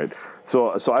Ten, right?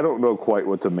 So I don't know quite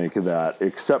what to make of that,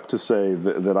 except to say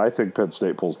that I think Penn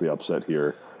State pulls the upset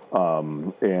here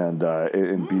and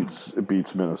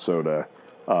beats Minnesota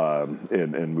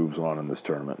and moves on in this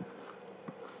tournament.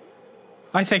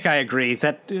 I think I agree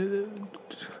that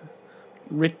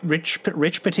Rich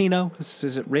Pitino,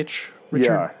 is it Richard?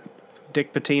 Yeah.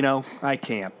 Dick Pitino. I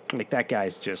can't. Like that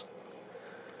guy's just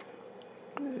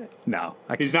no.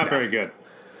 He's not very good.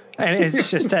 And it's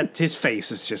just that his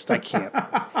face is just I can't.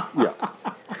 Yeah.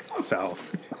 So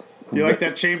You like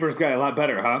that Chambers guy a lot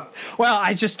better, huh? well,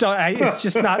 I just don't. It's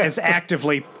just not as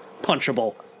actively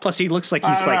punchable. Plus, he looks like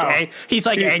he's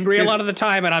angry a lot of the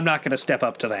time, and I'm not going to step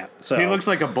up to that. So He looks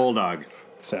like a bulldog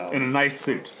so in a nice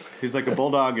suit. He's like a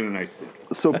bulldog in a nice suit.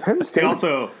 So Penn State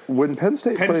when Penn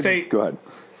State played, go ahead.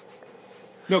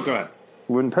 No, go ahead.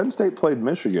 When Penn State played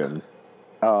Michigan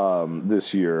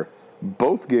this year,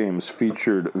 both games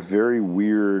featured very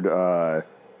weird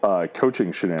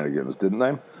coaching shenanigans, didn't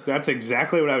they? That's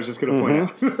exactly what I was just going to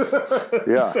point out.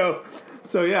 Yeah.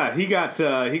 So yeah, he got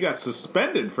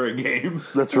suspended for a game.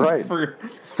 That's right. for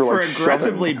like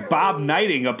aggressively Bob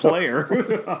Knighting a player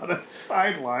on a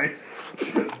sideline.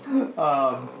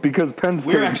 Because Penn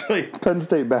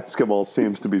State basketball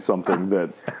seems to be something that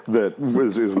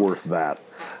is worth that.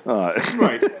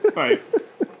 Right.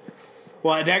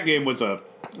 Well, and that game was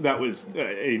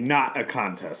not a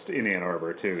contest in Ann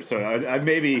Arbor too. So I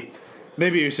maybe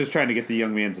he was just trying to get the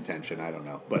young man's attention. I don't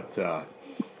know, but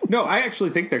no, I actually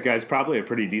think that guy's probably a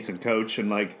pretty decent coach. And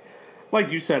like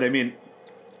you said, I mean,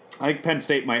 I think Penn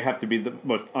State might have to be the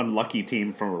most unlucky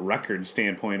team from a record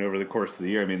standpoint over the course of the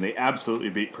year. I mean, they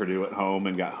absolutely beat Purdue at home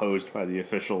and got hosed by the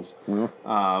officials.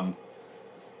 Mm-hmm.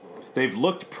 They've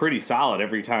looked pretty solid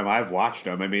every time I've watched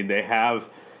them. I mean, they have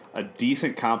a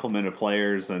decent complement of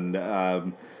players, and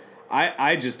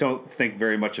I just don't think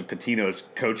very much of Pitino's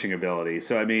coaching ability.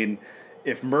 So, I mean,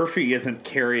 if Murphy isn't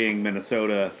carrying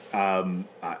Minnesota,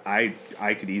 I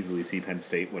could easily see Penn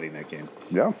State winning that game.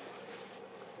 Yeah.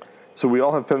 So we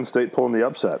all have Penn State pulling the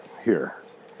upset here,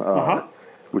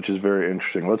 which is very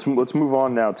interesting. Let's move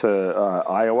on now to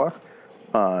Iowa.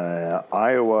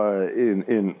 Iowa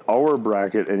in our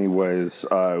bracket, anyways.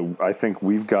 I think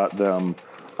we've got them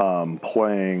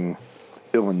playing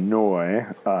Illinois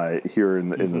here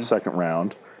in the second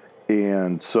round,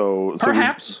 and so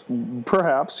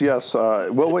perhaps yes.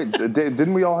 Well, wait,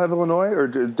 didn't we all have Illinois, or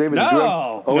David? No, did you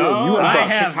have, No, you I have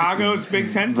have Chicago's Big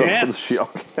Ten team. Yes.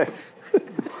 Okay.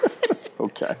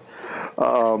 Okay.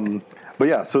 But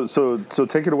yeah, so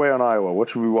take it away on Iowa. What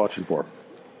should we be watching for?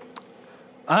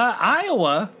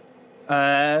 Iowa,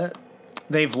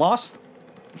 they've lost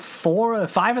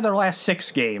 5 of their last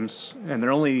 6 games, and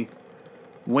their only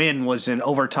win was in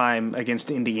overtime against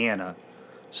Indiana.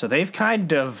 So they've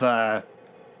kind of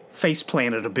face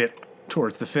planted a bit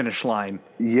towards the finish line.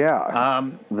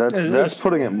 Yeah, that's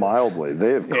putting it mildly.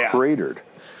 They have cratered.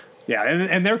 Yeah,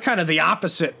 and they're kind of the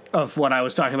opposite of what I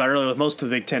was talking about earlier with most of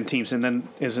the Big Ten teams, and then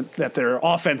isn't that their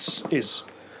offense is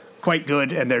quite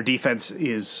good and their defense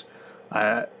is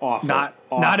Awful. not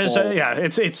as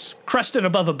it's crested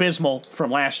above abysmal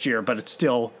from last year, but it's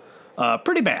still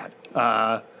pretty bad.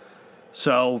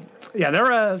 So yeah,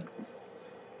 they're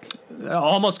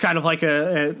almost kind of like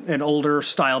an older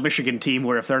style Michigan team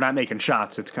where if they're not making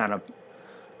shots, it's kind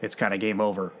of game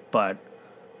over. But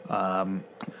and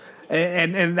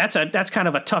that's kind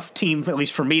of a tough team, at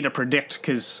least for me to predict,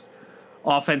 because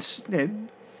offense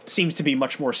seems to be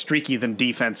much more streaky than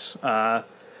defense.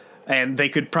 And they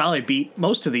could probably beat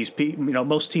most of these,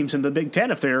 most teams in the Big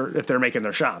Ten if they're making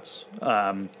their shots.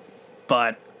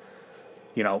 But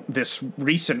this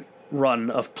recent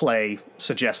run of play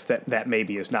suggests that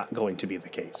maybe is not going to be the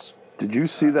case. Did you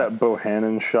see that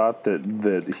Bohannon shot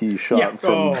that he shot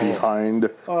from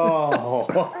behind?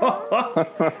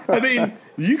 I mean,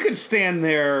 you could stand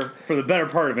there for the better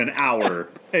part of an hour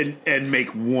and make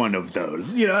one of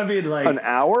those. I mean, like an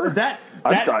hour? That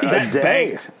a day,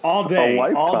 banked all day, a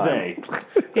lifetime. all day.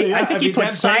 I think he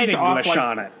put siding off mesh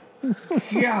on it.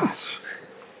 Gosh,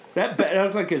 that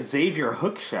looked like a Xavier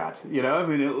hook shot. I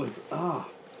mean, it was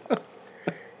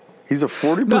He's a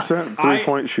 40%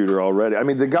 three-point shooter already. I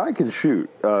mean, the guy can shoot.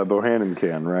 Bohannon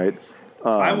can, right?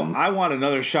 I want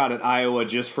another shot at Iowa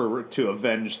just to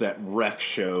avenge that ref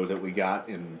show that we got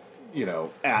in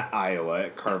at Iowa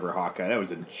at Carver Hawkeye. That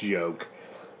was a joke.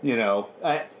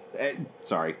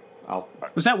 Sorry.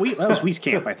 Was that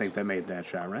Wieskamp, I think, that made that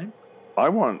shot, right? I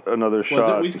want another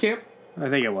shot. Was it Wieskamp? I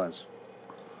think it was.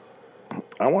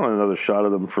 I want another shot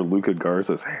of them for Luka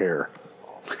Garza's hair.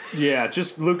 Yeah,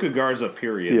 just Luka Garza,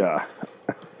 period. Yeah.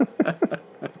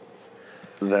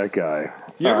 That guy.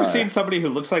 You ever seen somebody who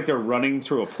looks like they're running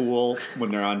through a pool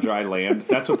when they're on dry land?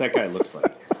 That's what that guy looks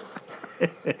like.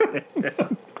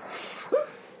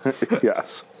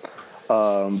 Yes.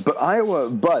 But Iowa,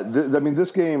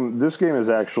 this game is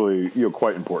actually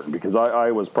quite important because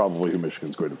Iowa's probably who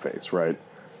Michigan's going to face, right?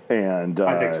 And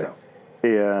I think so.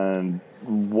 And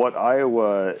what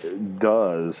Iowa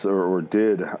does or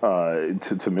did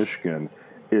to Michigan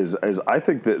is I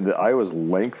think that Iowa's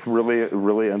length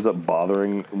really ends up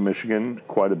bothering Michigan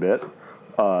quite a bit.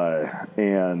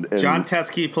 And John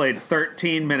Teskey played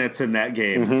 13 minutes in that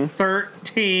game. Mm-hmm.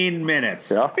 13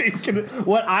 minutes. Yeah.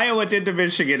 What Iowa did to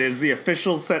Michigan is the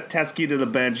officials sent Teskey to the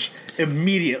bench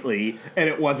immediately, and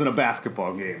it wasn't a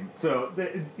basketball game. So,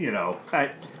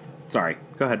 sorry.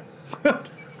 Go ahead.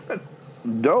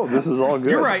 No, this is all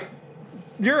good. You're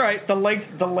right. The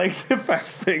length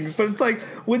affects things, but it's like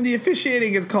when the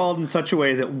officiating is called in such a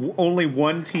way that only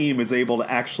one team is able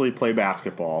to actually play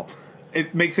basketball,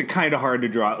 it makes it kind of hard to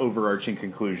draw overarching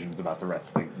conclusions about the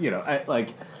rest of things.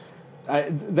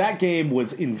 That game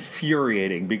was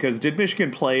infuriating because did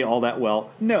Michigan play all that well?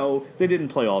 No, they didn't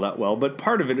play all that well, but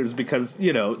part of it is because,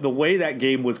 the way that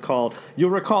game was called,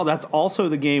 you'll recall that's also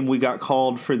the game we got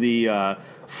called for the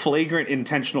flagrant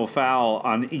intentional foul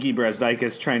on Iggy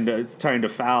Brasdikis trying to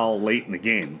foul late in the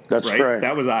game. That's right.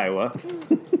 That was Iowa.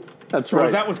 That's Or right.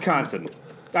 was that Wisconsin?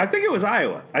 I think it was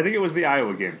Iowa. I think it was the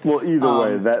Iowa game. Well, either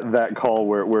way, that call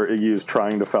where Iggy is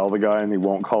trying to foul the guy and he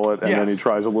won't call it, and then he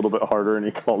tries a little bit harder and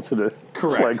he calls it a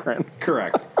flagrant.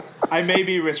 Correct. I may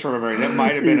be misremembering. It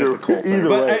might have been at the Colts. Either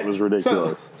way, it was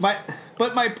ridiculous. But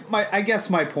But I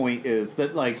guess my point is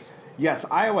that, like, yes,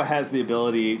 Iowa has the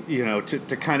ability,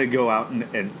 to kind of go out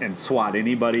and swat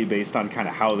anybody based on kind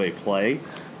of how they play.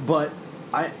 But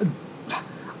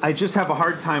I just have a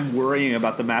hard time worrying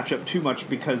about the matchup too much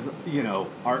because,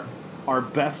 our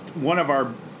best, one of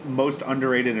our most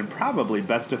underrated and probably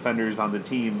best defenders on the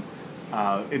team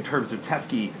in terms of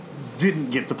Teskey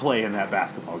didn't get to play in that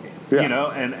basketball game.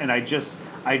 Yeah. And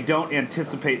I don't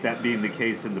anticipate that being the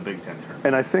case in the Big Ten tournament.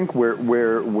 And I think where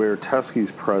Teskey's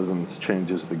presence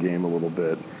changes the game a little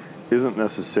bit isn't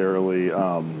necessarily,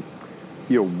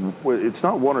 it's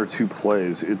not one or two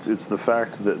plays. It's the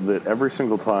fact that every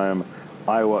single time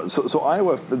Iowa, so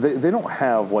Iowa, they don't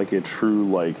have like a true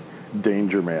like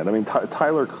danger man. I mean,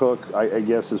 Tyler Cook, I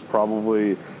guess, is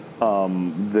probably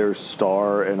their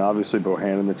star, and obviously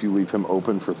Bohannon, if you leave him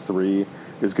open for three,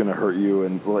 is going to hurt you.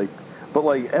 And but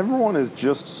everyone is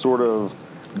just sort of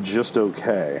just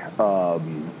okay.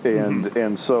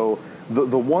 And so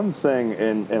the one thing,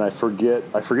 and I forget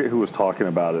who was talking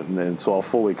about it, and so I'll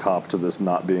fully cop to this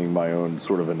not being my own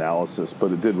sort of analysis,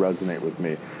 but it did resonate with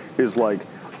me, is like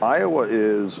Iowa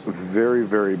is very,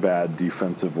 very bad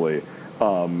defensively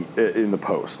in the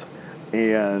post.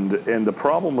 And the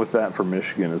problem with that for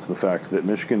Michigan is the fact that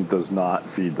Michigan does not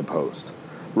feed the post,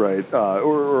 right?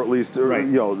 Or at least, right.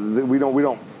 We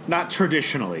don't. Not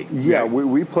traditionally. Yeah, right.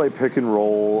 we play pick and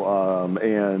roll,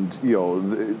 and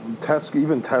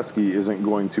Teskey isn't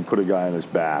going to put a guy on his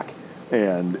back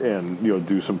and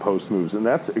do some post moves, and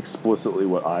that's explicitly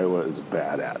what Iowa is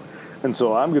bad at. And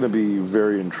so I'm going to be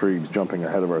very intrigued, jumping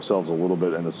ahead of ourselves a little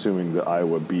bit, and assuming that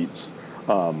Iowa beats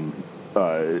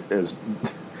as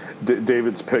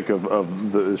David's pick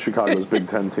of the Chicago's Big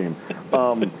Ten team.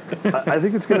 I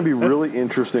think it's going to be really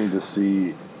interesting to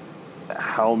see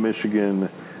how Michigan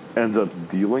ends up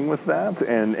dealing with that,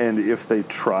 and if they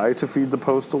try to feed the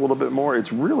post a little bit more.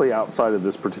 It's really outside of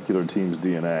this particular team's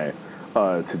DNA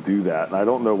to do that. And I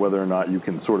don't know whether or not you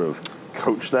can sort of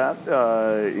coach that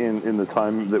in the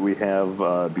time that we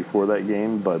have before that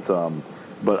game, but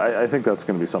I think that's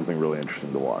going to be something really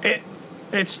interesting to watch.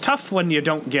 It's tough when you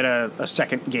don't get a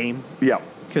second game. Yeah.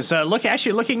 Because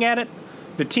looking at it,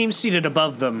 the teams seated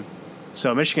above them,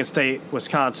 so Michigan State,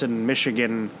 Wisconsin,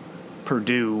 Michigan,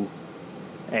 Purdue,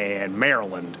 and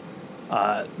Maryland,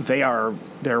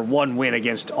 their one win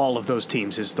against all of those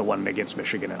teams is the one against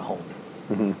Michigan at home.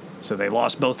 Mm-hmm. So they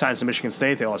lost both times to Michigan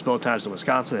State, they lost both times to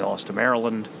Wisconsin, they lost to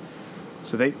Maryland.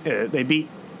 So they beat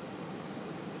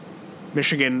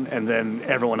Michigan and then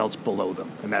everyone else below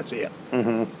them, and that's it.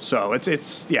 Mm-hmm. So it's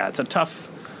a tough.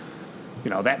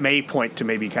 That may point to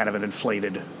maybe kind of an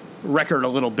inflated record a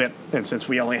little bit, and since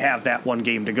we only have that one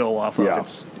game to go off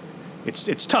of,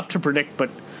 it's tough to predict. But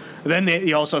then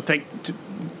you also think,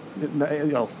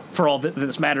 for all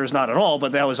this matters not at all,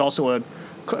 but that was also an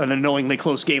annoyingly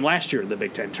close game last year in the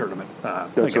Big Ten tournament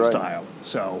against right. Iowa.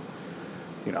 So,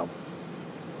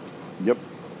 Yep.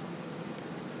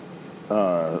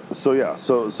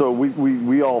 So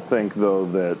we all think though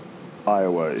that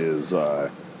Iowa is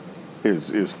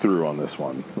through on this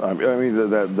one. I mean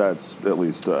that's at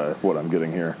least what I'm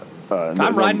getting here.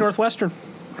 I'm riding Northwestern.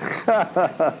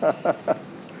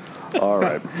 All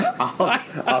right.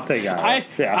 I'll take Iowa.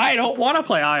 I don't want to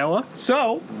play Iowa,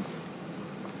 so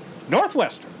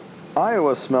Northwestern.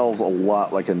 Iowa smells a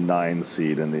lot like a 9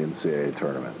 seed in the NCAA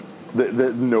tournament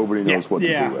that nobody knows what to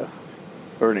do with.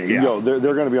 Or they're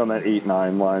going to be on that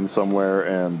 8-9 line somewhere,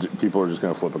 and people are just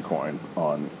going to flip a coin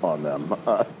on them.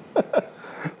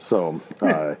 So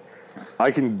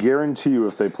I can guarantee you,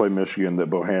 if they play Michigan, that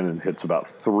Bohannon hits about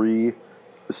 3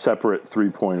 separate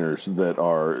 3-pointers that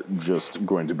are just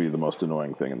going to be the most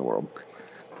annoying thing in the world,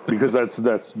 because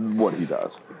that's what he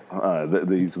does.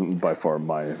 He's by far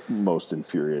my most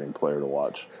infuriating player to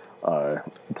watch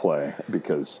play,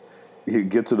 because he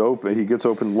gets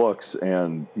open looks,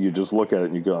 and you just look at it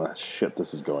and you go, oh, shit,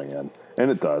 this is going in,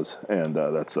 and it does, and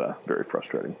that's very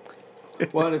frustrating.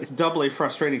 Well, it's doubly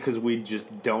frustrating because we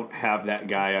just don't have that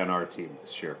guy on our team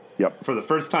this year. Yep. For the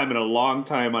first time in a long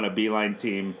time on a Beeline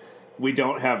team, we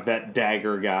don't have that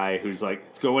dagger guy who's like,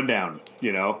 it's going down,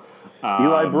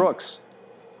 Eli Brooks.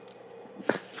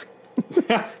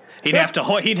 He'd have to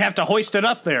hoist it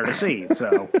up there to see.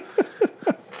 So,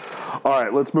 all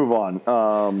right, let's move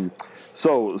on.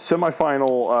 So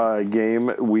semifinal game,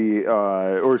 the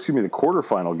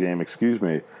quarterfinal game. Excuse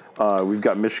me. We've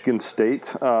got Michigan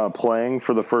State playing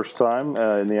for the first time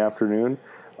in the afternoon.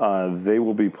 They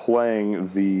will be playing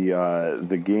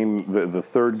the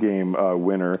third game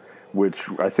winner, which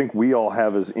I think we all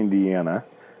have as Indiana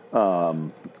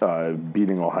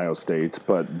beating Ohio State,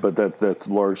 but that's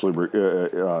largely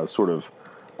sort of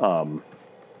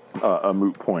a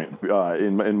moot point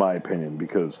in my opinion,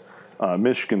 because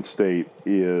Michigan State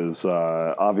is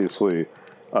obviously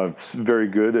very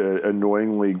good,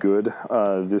 annoyingly good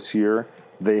this year.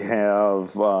 They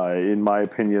have, in my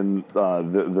opinion,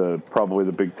 the probably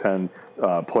the Big Ten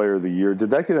Player of the Year.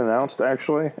 Did that get announced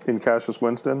actually in Cassius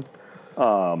Winston?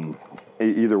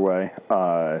 Either way,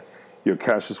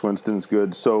 Cassius Winston's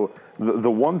good. So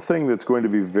the one thing that's going to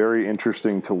be very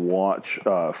interesting to watch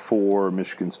for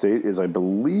Michigan State is I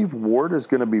believe Ward is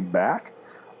going to be back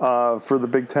for the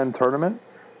Big Ten tournament.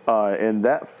 And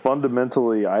that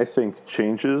fundamentally, I think,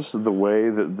 changes the way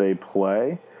that they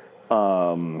play.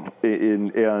 And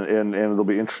it'll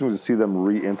be interesting to see them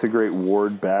reintegrate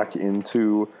Ward back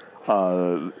into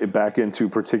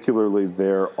particularly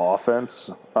their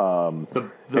offense.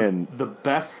 The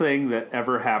best thing that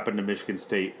ever happened to Michigan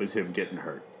State was him getting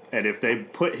hurt. And if they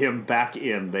put him back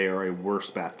in, they are a worse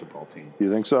basketball team.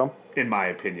 You think so? In my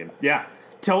opinion. Yeah.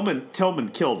 Tillman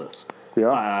killed us.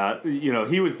 Yeah.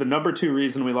 He was the number 2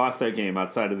 reason we lost that game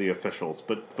outside of the officials.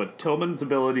 But Tillman's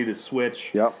ability to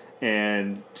switch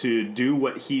and to do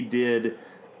what he did,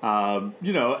 and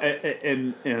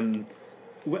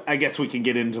I guess we can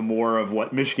get into more of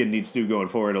what Michigan needs to do going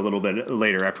forward a little bit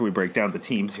later after we break down the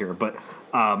teams here. But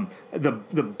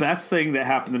the best thing that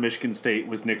happened to Michigan State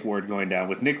was Nick Ward going down.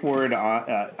 With Nick Ward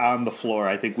on the floor,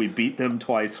 I think we beat them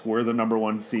twice. We're the number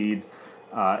 1 seed,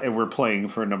 and we're playing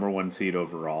for a number 1 seed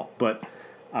overall. But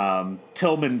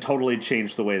Tillman totally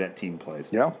changed the way that team plays.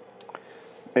 Yeah,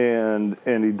 and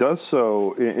he does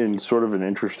so in sort of an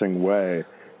interesting way.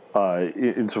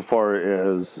 Insofar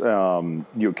as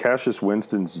Cassius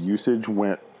Winston's usage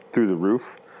went through the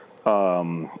roof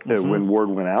when Ward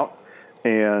went out,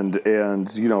 and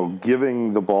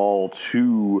giving the ball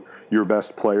to your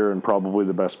best player and probably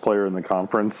the best player in the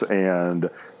conference and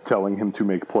telling him to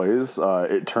make plays,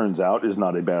 it turns out is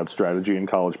not a bad strategy in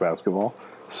college basketball.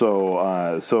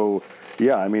 So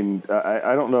yeah, I mean,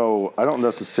 I don't know. I don't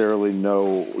necessarily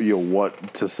know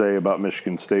what to say about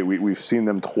Michigan State. We've seen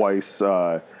them twice.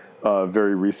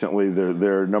 Very recently,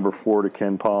 they're number 4 to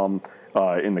KenPom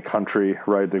in the country,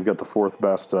 right? They've got the 4th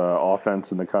best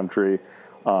offense in the country.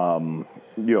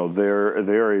 They're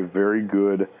a very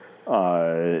good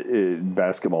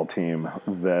basketball team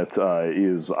that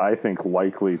is, I think,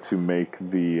 likely to make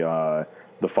the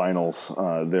finals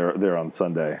there on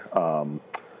Sunday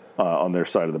on their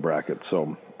side of the bracket.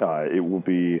 So it will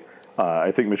be.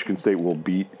 I think Michigan State will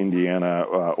beat Indiana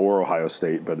or Ohio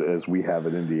State, but as we have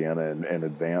it, Indiana and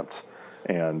advance,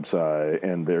 and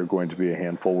they're going to be a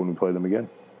handful when we play them again.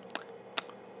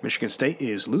 Michigan State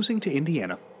is losing to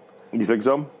Indiana. You think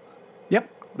so? Yep.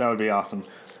 That would be awesome.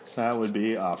 That would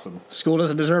be awesome. School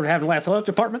doesn't deserve to have an athletic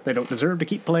department. They don't deserve to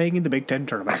keep playing in the Big Ten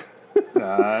tournament.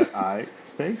 I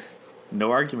think no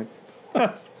argument.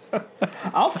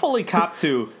 I'll fully cop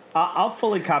to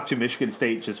Michigan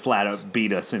State just flat out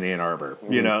beat us in Ann Arbor.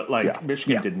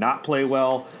 Michigan did not play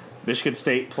well. Michigan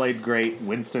State played great.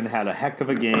 Winston had a heck of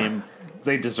a game.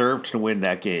 They deserved to win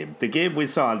that game. The game we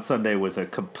saw on Sunday was a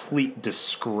complete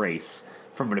disgrace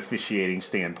from an officiating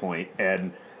standpoint.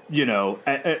 And,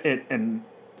 and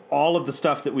all of the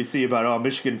stuff that we see about,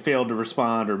 Michigan failed to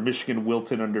respond or Michigan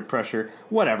wilted under pressure,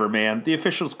 whatever, man. The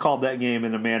officials called that game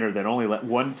in a manner that only let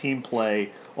one team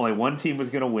play. Only one team was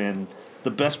going to win. The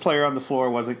best player on the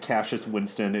floor wasn't Cassius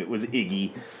Winston. It was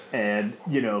Iggy. And,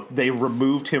 they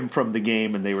removed him from the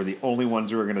game, and they were the only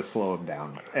ones who were going to slow him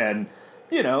down. And,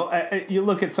 you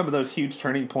look at some of those huge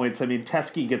turning points. I mean,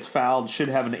 Teskey gets fouled, should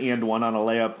have an and one on a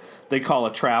layup. They call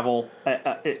a travel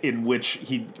in which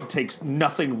he takes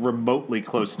nothing remotely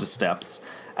close to steps.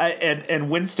 And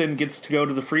Winston gets to go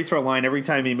to the free throw line every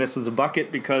time he misses a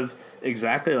bucket because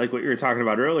exactly like what you were talking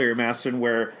about earlier, Maston,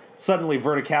 where suddenly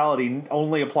verticality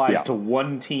only applies to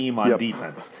one team on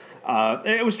defense.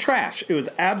 It was trash. It was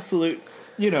absolute,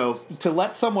 to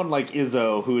let someone like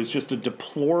Izzo, who is just a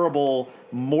deplorable,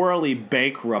 morally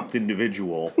bankrupt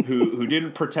individual who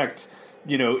didn't protect,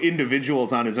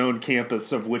 individuals on his own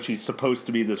campus of which he's supposed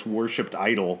to be this worshipped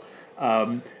idol.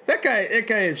 That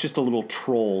guy is just a little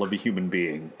troll of a human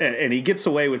being, and he gets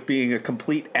away with being a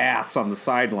complete ass on the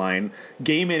sideline,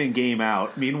 game in and game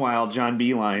out. Meanwhile, John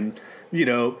Beilein,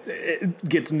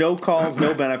 gets no calls,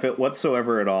 no benefit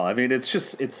whatsoever at all. I mean, it's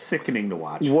sickening to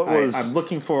watch. I'm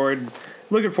looking forward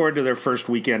to their first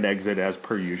weekend exit as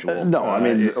per usual.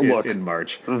 Look, in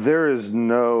March, there is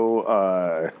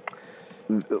no.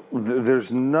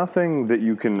 There's nothing that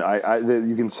you can that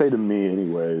you can say to me,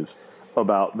 anyways,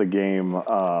 about the game,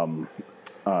 about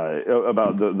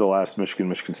the last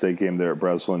Michigan State game there at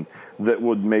Breslin that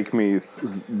would make me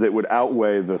that would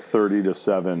outweigh the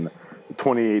 30-7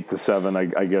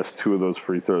 28-7. I guess two of those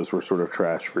free throws were sort of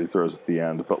trash free throws at the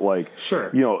end, but like, Sure.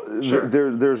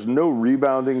 There's no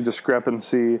rebounding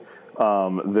discrepancy.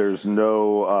 There's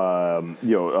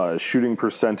no shooting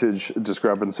percentage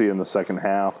discrepancy in the second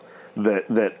half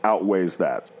that outweighs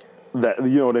that. That,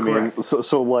 you know what I mean? Correct.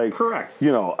 So like, Correct.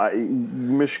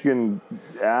 Michigan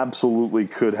absolutely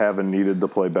could have and needed to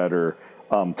play better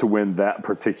to win that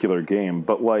particular game.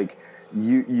 But like,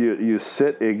 you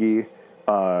sit Iggy,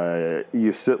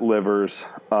 you sit Livers,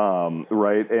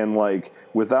 right? And like,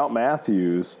 without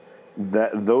Matthews,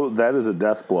 that is a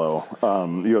death blow,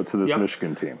 to this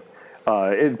Michigan team.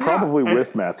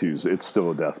 With Matthews, it's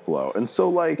still a death blow. And so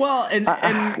like, well, and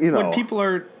when people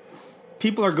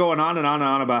are going on and on and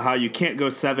on about how you can't go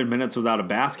 7 minutes without a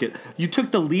basket. You took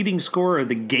the leading scorer of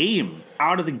the game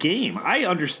out of the game. I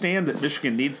understand that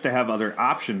Michigan needs to have other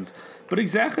options, but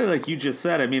exactly like you just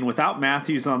said, I mean, without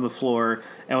Matthews on the floor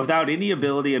and without any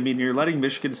ability, I mean, you're letting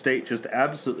Michigan State just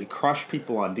absolutely crush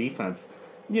people on defense.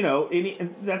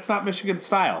 And that's not Michigan's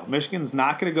style. Michigan's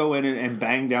not going to go in and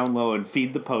bang down low and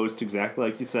feed the post, exactly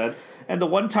like you said. And the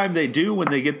one time they do, when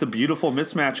they get the beautiful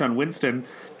mismatch on Winston,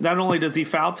 not only does he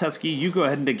foul Teskey, you go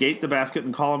ahead and negate the basket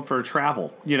and call him for a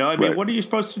travel. Right. What are you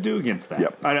supposed to do against that?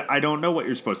 Yep. I don't know what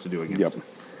you're supposed to do against him.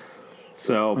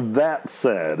 So that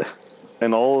said,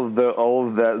 and all of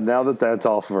that, now that that's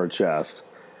off of our chest,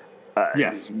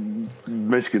 yes,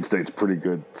 Michigan State's pretty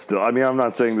good still. I mean, I'm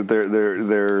not saying that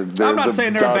they're I'm not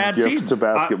saying they're a bad gift team to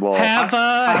basketball.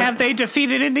 Have they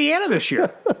defeated Indiana this year?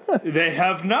 They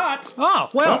have not. Oh,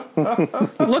 well,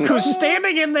 look who's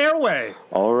standing in their way.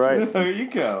 All right. There you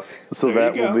go. So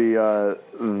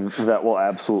that will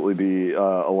absolutely be a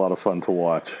lot of fun to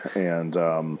watch. And,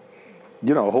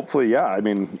 hopefully, I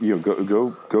mean,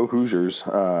 go Hoosiers.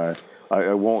 I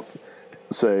won't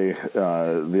say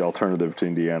the alternative to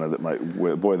Indiana that might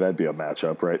boy, that'd be a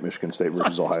matchup, right? Michigan State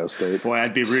versus Ohio State. Boy,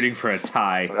 I'd be rooting for a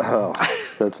tie. Oh,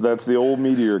 that's the old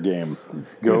Meteor game.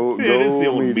 Go it is the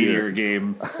old Meteor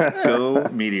game. Go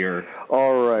Meteor.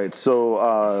 All right,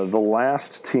 so the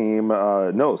last team,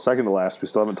 second to last. We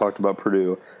still haven't talked about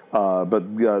Purdue,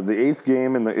 but the eighth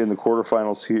game in the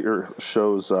quarterfinals here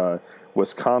shows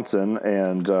Wisconsin,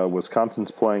 and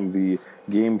Wisconsin's playing the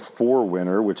Game 4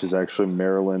 winner, which is actually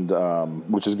Maryland,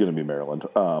 which is going to be Maryland.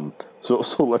 So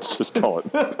let's just call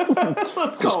it.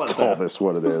 Let's call this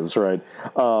what it is, right?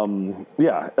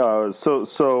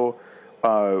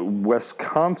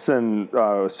 Wisconsin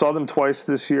saw them twice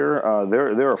this year.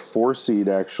 They're a 4 seed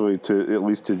actually, at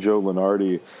least to Joe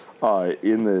Lunardi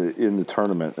in the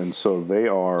tournament, and so they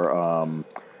are.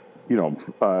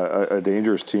 A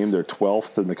dangerous team. They're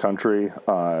 12th in the country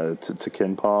to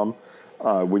KenPom.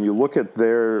 When you look at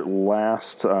their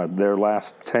last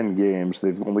 10 games,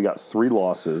 they've only got 3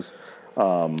 losses.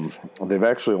 They've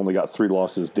actually only got 3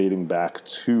 losses dating back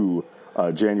to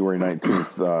January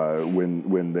 19th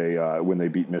when they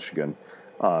beat Michigan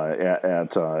at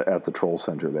the Troll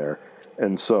Center there.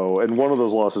 And one of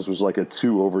those losses was like a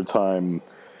 2 overtime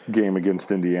game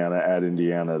against Indiana at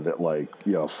Indiana that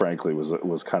frankly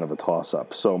was kind of a toss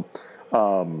up. So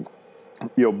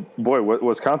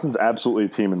Wisconsin's absolutely a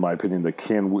team in my opinion that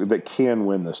can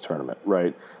win this tournament,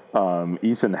 right?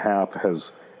 Ethan Happ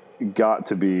has got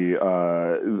to be he's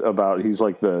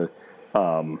like the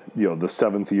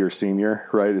 7th year senior,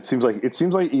 right? It seems like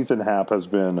Ethan Happ has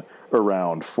been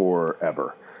around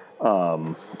forever.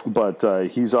 But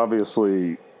he's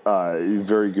obviously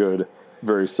very good,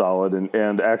 very solid,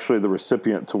 and actually the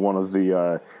recipient to one of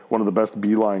the best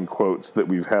Beeline quotes that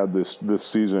we've had this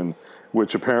season,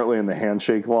 which apparently in the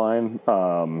handshake line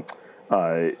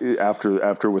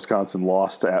after Wisconsin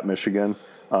lost at Michigan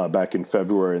back in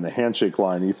February, in the handshake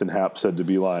line, Ethan Happ said to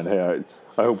Beeline, "Hey,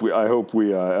 I hope we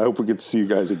get to see you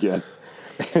guys again."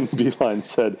 And Beeline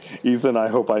said, "Ethan, I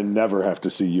hope I never have to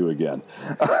see you again."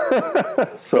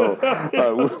 So,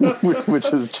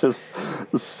 which is just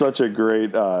such a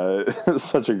great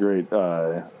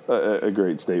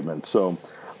statement. So,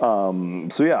 I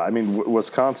mean,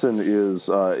 Wisconsin is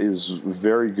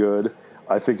very good.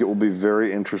 I think it will be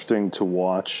very interesting to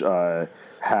watch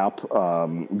Happ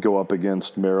go up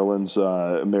against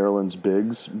Maryland's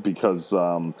bigs, because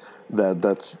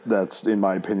that's in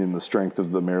my opinion the strength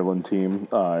of the Maryland team,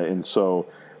 I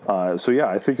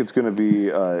think it's going to be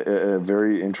a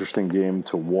very interesting game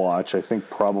to watch. I think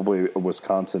probably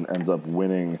Wisconsin ends up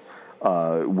winning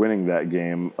that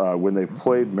game. When they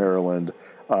played Maryland,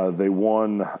 they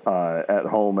won at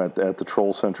home at the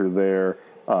Troll Center there.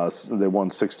 They won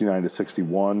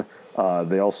 69-61.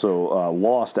 They also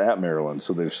lost at Maryland,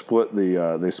 so they've split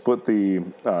the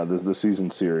season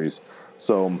series.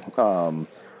 So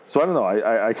So I don't know.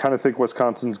 I kind of think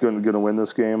Wisconsin's going to win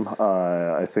this game.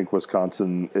 I think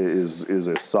Wisconsin is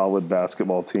a solid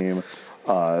basketball team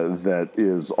that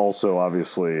is also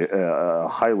obviously a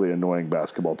highly annoying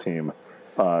basketball team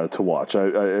to watch. I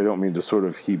don't mean to sort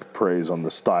of heap praise on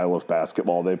the style of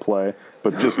basketball they play,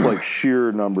 but just like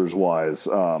sheer numbers wise,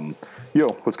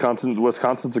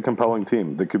 Wisconsin's a compelling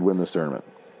team that could win this tournament.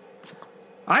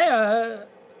 I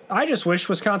just wish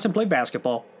Wisconsin played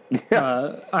basketball.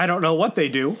 Yeah. I don't know what they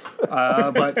do,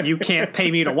 but you can't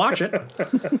pay me to watch it.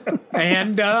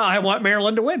 And I want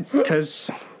Maryland to win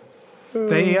because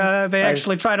they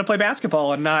actually try to play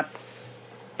basketball and not,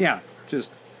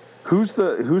 just who's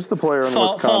the player in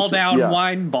Wisconsin? Fall down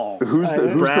wine ball. Who's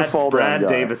the fall down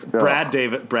guy? Brad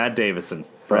Davison.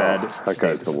 That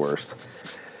guy's the worst.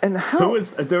 And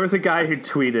there was a guy who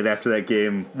tweeted after that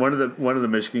game. One of the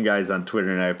Michigan guys on Twitter,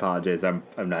 and I apologize, I'm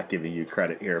not giving you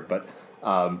credit here, but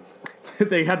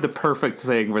they had the perfect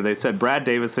thing where they said Brad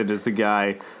Davison is the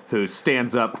guy who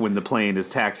stands up when the plane is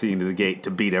taxiing to the gate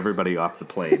to beat everybody off the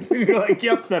plane. You're like,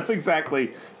 yep, that's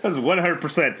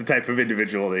 100% the type of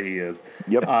individual that he is.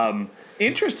 Yep.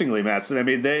 Interestingly, Maston, I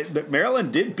mean,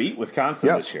 Maryland did beat Wisconsin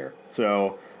this year,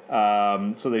 so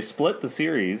they split the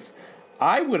series.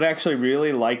 I would actually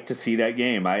really like to see that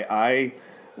game.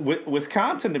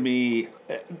 Wisconsin, to me,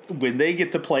 when they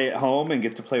get to play at home and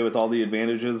get to play with all the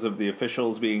advantages of the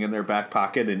officials being in their back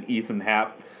pocket, and Ethan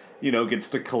Happ, gets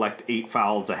to collect 8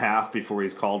 fouls a half before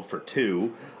he's called for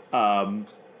 2.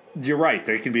 You're right;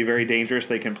 they can be very dangerous.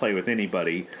 They can play with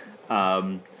anybody,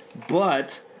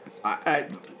 but I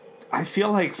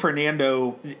feel like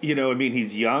Fernando,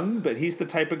 he's young, but he's the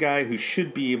type of guy who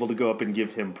should be able to go up and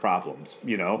give him problems,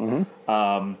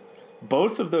 Mm-hmm.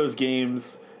 Both of those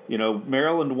games,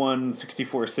 Maryland won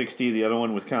 64-60. The other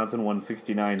one, Wisconsin, won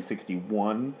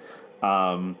 69-61.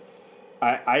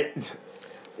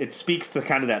 It speaks to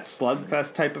kind of that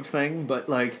slugfest type of thing, but,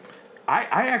 I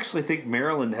actually think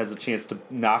Maryland has a chance to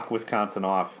knock Wisconsin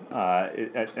off,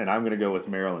 and I'm going to go with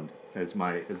Maryland as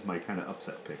my kind of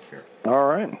upset pick here. All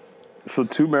right. So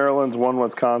 2 Marylands, 1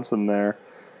 Wisconsin there.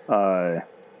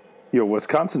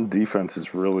 Wisconsin defense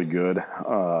is really good.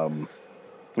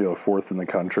 4th in the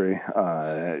country,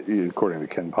 according to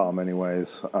Ken Palm,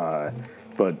 anyways. But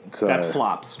that's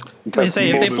flops. They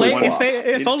say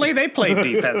if only they played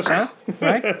defense, huh?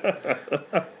 Right?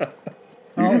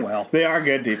 Oh well, they are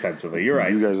good defensively. You're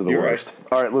right. You guys are the worst.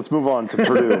 Right. All right, let's move on to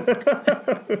Purdue.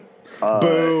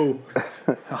 Boo.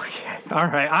 Okay. All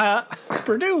right.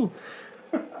 Purdue.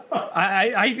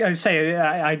 I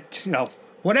say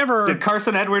whatever. Did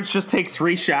Carson Edwards just take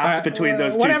 3 shots between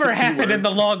those two? Whatever happened in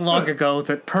the long ago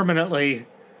that permanently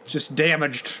just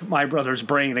damaged my brother's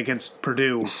brain against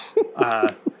Purdue,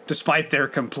 despite their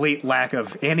complete lack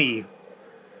of anything.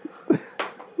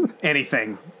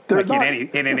 They're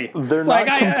not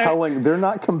compelling. They're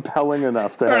not compelling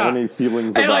enough to have any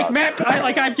feelings about. Matt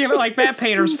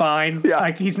Painter's fine.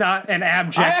 Yeah. He's not an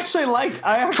abject. I actually like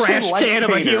trash can Painter.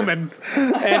 Of a human.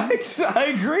 And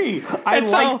I agree. I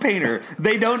like Painter.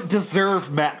 They don't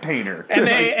deserve Matt Painter. And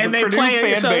they Purdue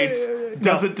play fan base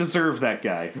doesn't deserve that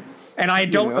guy. And I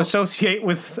don't associate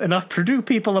with enough Purdue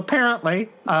people, apparently.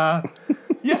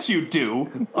 Yes, you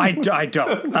do. I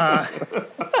don't.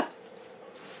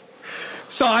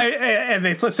 So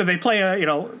they play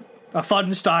a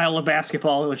fun style of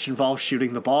basketball which involves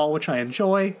shooting the ball, which I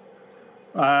enjoy.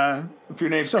 If your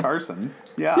name's Carson,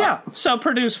 yeah. So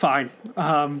Purdue's fine.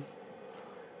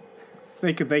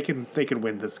 They can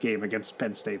win this game against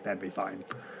Penn State. That'd be fine.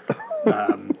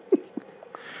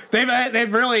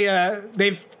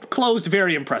 They've closed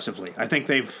very impressively. I think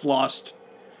they've lost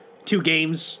 2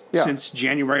 games since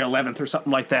January 11th or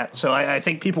something like that. So I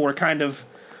think people were kind of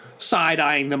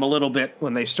side-eyeing them a little bit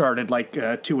when they started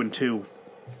 2-2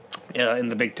 in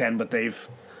the Big Ten, but they've,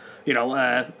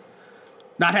 not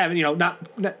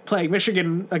playing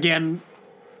Michigan again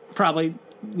probably,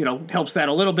 helps that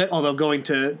a little bit. Although going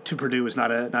to Purdue is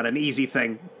not an easy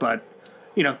thing, but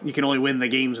you can only win the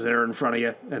games that are in front of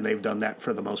you, and they've done that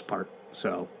for the most part.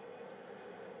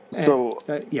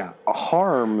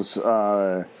 Harms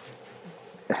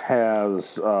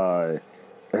has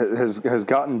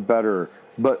gotten better.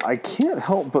 But I can't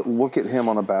help but look at him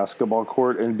on a basketball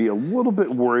court and be a little bit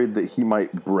worried that he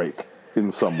might break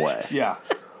in some way. Yeah.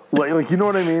 Like you know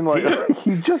what I mean?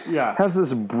 He just has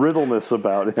this brittleness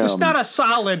about him. It's not a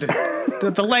solid.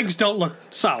 The legs don't look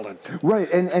solid. Right,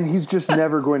 and he's just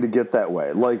never going to get that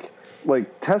way. Like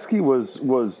Teskey was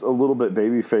a little bit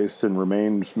baby-faced and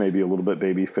remains maybe a little bit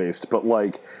baby-faced, but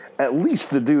at least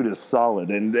the dude is solid.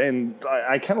 And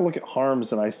I kind of look at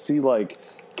Harms and I see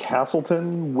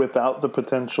Castleton without the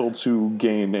potential to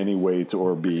gain any weight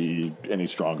or be any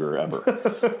stronger ever.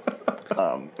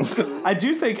 I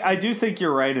do think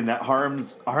you're right in that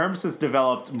Harms has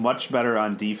developed much better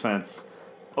on defense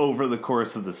over the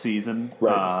course of the season.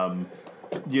 Right.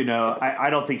 I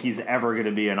don't think he's ever going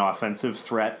to be an offensive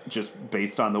threat just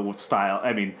based on the style.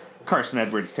 I mean, Carson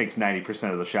Edwards takes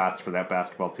 90% of the shots for that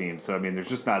basketball team. So, I mean, there's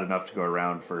just not enough to go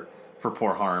around for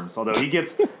poor Harms. Although he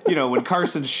gets, when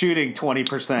Carson's shooting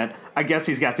 20%, I guess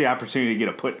he's got the opportunity to get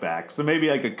a putback. So maybe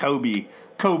like a Kobe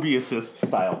assist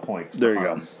style points. There you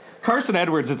go. Carson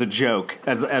Edwards is a joke,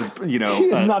 as He's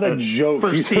not a joke.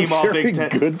 First He's team a All very Big Ten.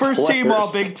 good First team player,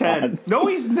 All Big Ten. No,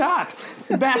 he's not.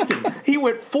 Baston. He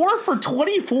went 4 for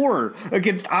 24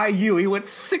 against IU. He went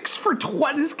 6 for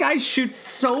 20. This guy shoots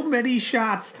so many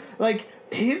shots. Like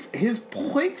his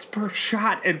points per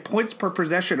shot and points per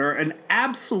possession are an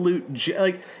absolute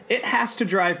it has to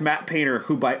drive Matt Painter,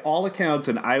 who by all accounts,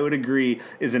 and I would agree,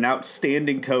 is an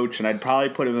outstanding coach, and I'd probably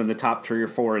put him in the top 3 or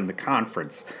 4 in the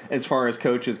conference as far as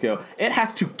coaches go. It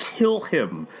has to kill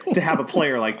him to have a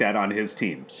player like that on his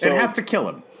team. It has to kill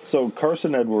him. So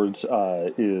Carson Edwards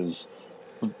is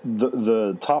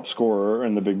the top scorer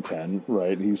in the Big Ten,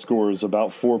 right? He scores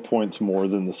about 4 points more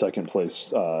than the second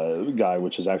place guy,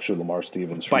 which is actually Lamar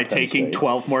Stevens from By Penn taking State.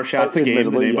 12 more shots a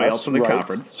game than anybody else in the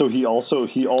conference. So he also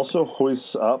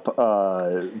hoists up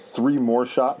 3 more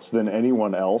shots than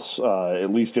anyone else,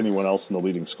 at least anyone else in the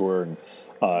leading scorer. And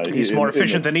he's more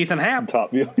efficient than Ethan Happ.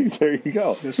 There you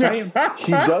go. Just saying.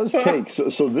 He does take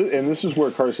and this is where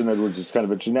Carson Edwards is kind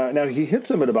of interesting. Now he hits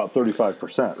him at about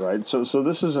 35%, right? So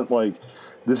this isn't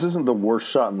the worst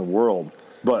shot in the world,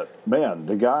 but man,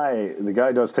 the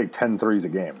guy does take 10 threes a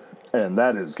game, and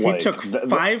that is he took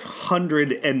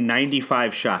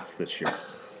 595 shots this year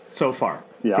so far.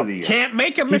 Yeah. For the year. Can't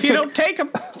make them if you don't take them.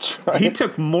 Right. He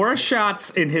took more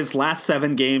shots in his last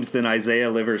 7 games than Isaiah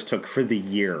Livers took for the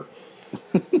year.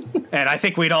 And I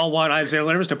think we'd all want Isaiah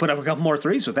Livers to put up a couple more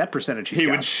threes with that percentage. He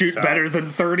would shoot better than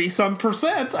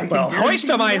 30-some%. Well, hoist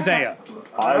him, Isaiah.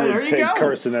 I there would you take go.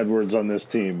 Carson Edwards on this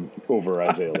team over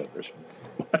Isaiah Livers.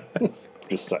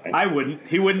 Just saying. I wouldn't.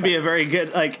 He wouldn't be a very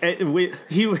good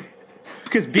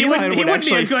because He Beeline would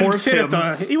actually force him.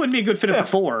 He wouldn't be a good fit at the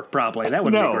 4, probably. That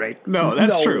wouldn't be great. No,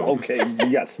 that's true. Okay,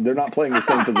 yes, they're not playing the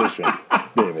same position,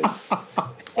 David.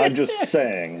 I'm just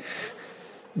saying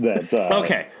that.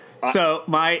 Okay. So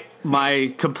my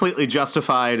completely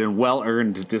justified and well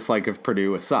earned dislike of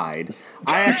Purdue aside,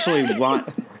 I actually want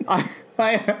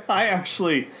I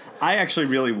actually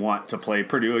really want to play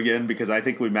Purdue again because I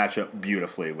think we match up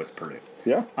beautifully with Purdue.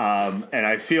 Yeah. And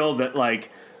I feel that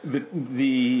like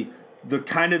the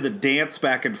kind of the dance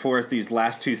back and forth these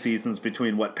last 2 seasons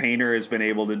between what Painter has been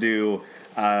able to do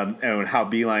and how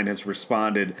Beeline has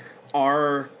responded,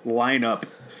 our lineup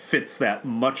fits that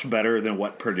much better than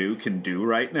what Purdue can do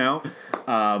right now.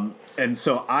 And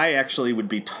so I actually would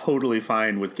be totally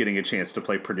fine with getting a chance to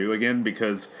play Purdue again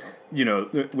because,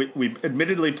 we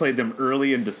admittedly played them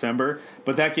early in December,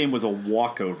 but that game was a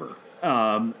walkover.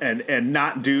 And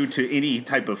not due to any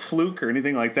type of fluke or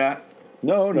anything like that.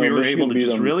 No, we were Michigan able to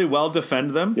just them. really well defend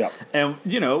them. Yeah. And,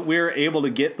 we were able to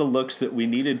get the looks that we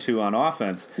needed to on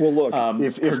offense. Well, look,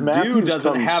 if Purdue Matthews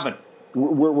doesn't comes, have a...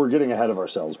 We're getting ahead of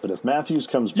ourselves, but if Matthews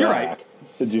comes You're back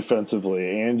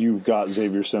defensively and you've got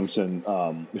Xavier Simpson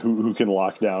who can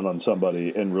lock down on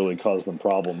somebody and really cause them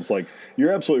problems, like,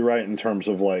 you're absolutely right in terms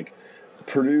of, like,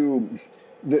 Purdue...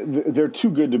 They're too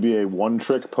good to be a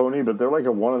one-trick pony, but they're like a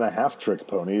 1.5-trick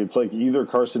pony. It's like either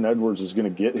Carson Edwards is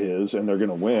going to get his and they're going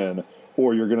to win,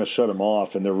 or you're going to shut him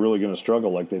off and they're really going to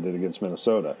struggle like they did against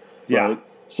Minnesota. Yeah. Right?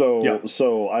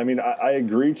 So I mean, I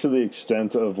agree to the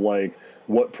extent of like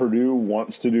what Purdue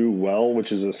wants to do well,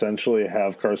 which is essentially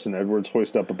have Carson Edwards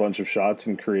hoist up a bunch of shots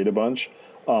and create a bunch.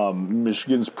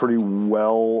 Michigan's pretty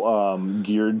well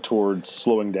geared towards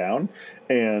slowing down,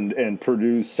 and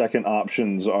Purdue's second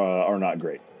options are not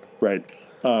great, right?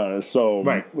 So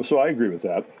I agree with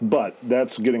that, but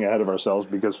that's getting ahead of ourselves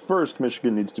because first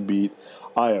Michigan needs to beat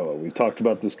Iowa. We've talked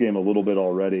about this game a little bit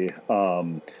already,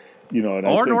 and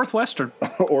Northwestern,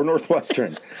 or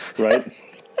Northwestern, right?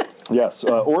 Yes,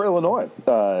 or Illinois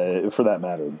for that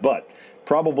matter, but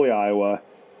probably Iowa.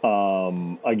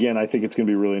 Again, I think it's going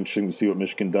to be really interesting to see what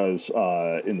Michigan does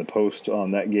in the post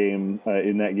on that game.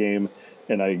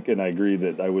 And I agree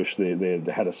that I wish they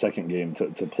had a second game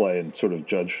to play and sort of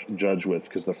judge with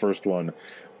because the first one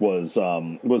was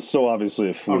so obviously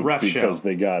a fluke because show.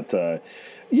 They got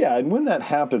and when that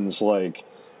happens, like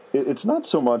it's not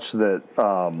so much that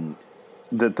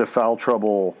that the foul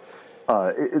trouble.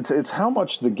 It's how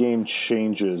much the game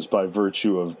changes by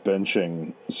virtue of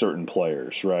benching certain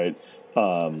players, right?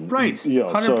 Right, You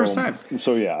know, 100%.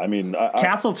 So yeah, I mean,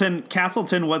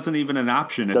 Castleton wasn't even an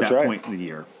option at that right. point in the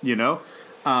year, you know?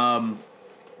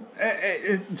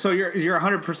 So you're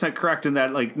 100% correct in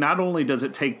that, like, not only does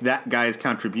it take that guy's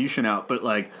contribution out, but,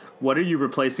 like, what are you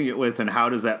replacing it with, and how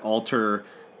does that alter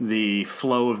the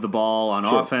flow of the ball on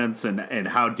offense and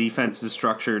how defense is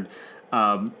structured?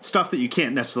 Stuff that you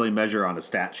can't necessarily measure on a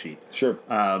stat sheet. Sure.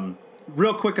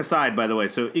 Real quick aside, by the way,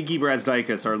 so Iggy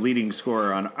Brazdeikis, our leading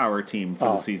scorer on our team for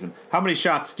the season, how many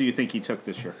shots do you think he took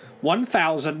this year?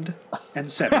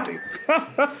 1,070.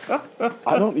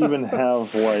 I don't even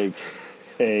have like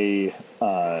a.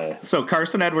 So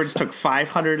Carson Edwards took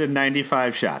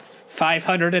 595 shots.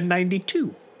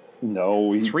 592.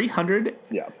 No. 300?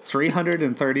 Yeah.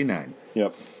 339.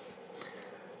 Yep.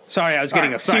 Sorry, I was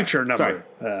getting Alright, a future number.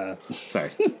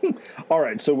 Sorry. All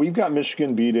right, so we've got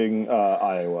Michigan beating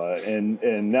Iowa, and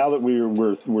now that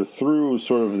we're through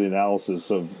sort of the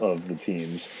analysis of the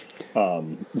teams,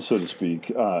 so to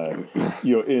speak,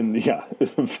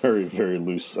 very very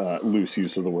loose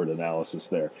use of the word analysis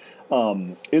there.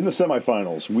 In the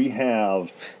semifinals,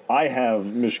 I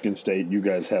have Michigan State, you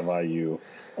guys have IU.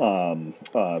 I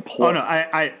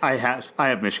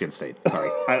have Michigan State. Sorry,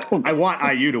 I want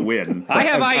IU to win. I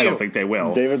have I IU. don't think they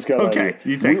will. David's got okay.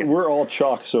 IU. You take it. We're all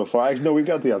chalk so far. No, we've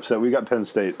got the upset. We got Penn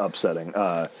State upsetting,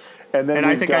 and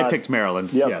I think I picked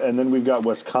Maryland. Yep, yes. and then we've got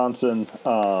Wisconsin.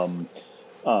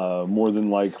 More than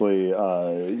likely,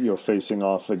 facing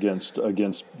off against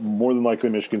more than likely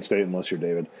Michigan State, unless you're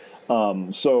David.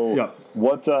 Yep.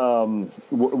 What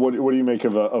do you make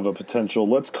of a potential?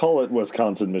 Let's call it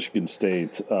Wisconsin Michigan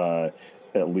State, at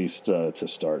least to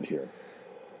start here.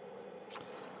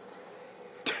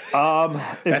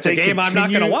 That's a game I'm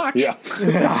not going to watch. Yeah,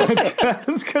 I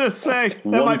was gonna say that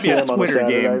 1 might be a PM on Twitter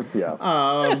game.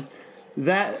 Yeah.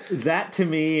 That to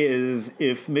me is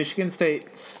if Michigan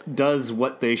State does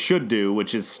what they should do,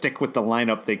 which is stick with the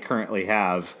lineup they currently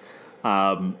have.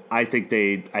 I think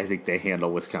they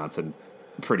handle Wisconsin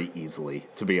pretty easily.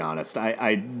 To be honest,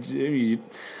 I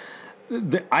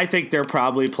think they're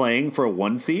probably playing for a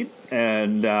 1 seed,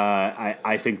 and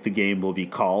I think the game will be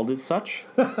called as such.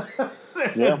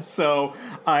 Yeah. So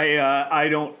I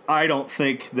don't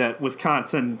think that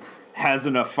Wisconsin has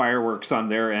enough fireworks on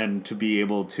their end to be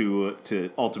able to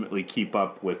ultimately keep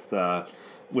up with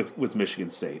Michigan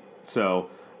State. So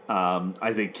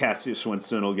I think Cassius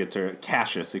Winston will get to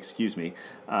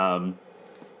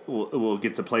will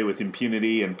get to play with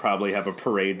impunity and probably have a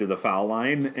parade to the foul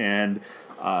line. And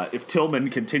if Tillman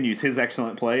continues his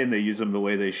excellent play and they use him the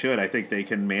way they should, I think they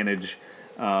can manage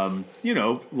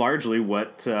largely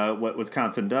what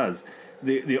Wisconsin does.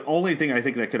 The only thing I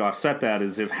think that could offset that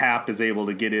is if Happ is able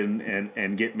to get in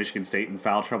and get Michigan State in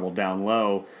foul trouble down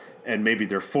low, and maybe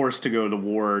they're forced to go to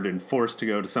Ward and forced to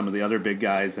go to some of the other big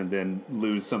guys, and then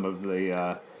lose some of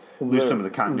the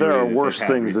continuity. There are worse that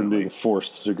they've had things than recently. being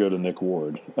forced to go to Nick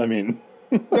Ward. I mean,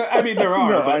 there are.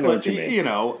 No, but, I know what you mean.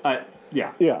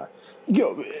 Yeah. Yeah.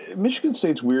 Michigan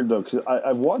State's weird, though, because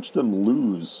I've watched them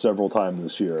lose several times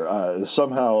this year.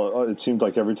 Somehow, it seemed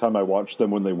like every time I watched them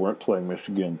when they weren't playing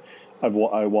Michigan, I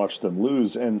watched them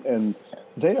lose, and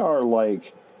they are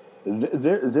like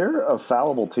they're a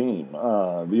fallible team.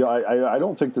 I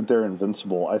don't think that they're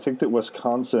invincible. I think that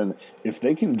Wisconsin, if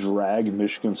they can drag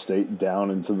Michigan State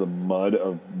down into the mud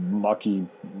of mucky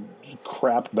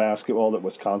crap basketball that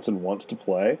Wisconsin wants to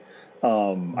play,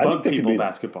 I think they can beat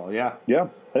basketball. Yeah. Yeah,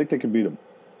 I think they can beat them.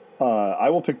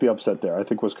 I will pick the upset there. I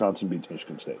think Wisconsin beats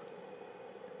Michigan State.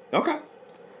 Okay.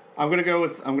 I'm gonna go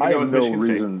with no Michigan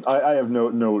reason. I have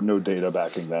no data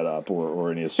backing that up or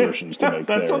any assertions to make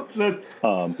there.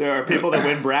 There are people that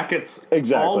win brackets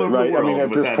Exactly all over right. the world. I mean,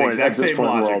 at this point, we're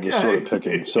all logic. just sort of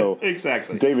picking. So,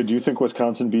 exactly. David, do you think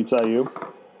Wisconsin beats IU?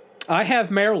 I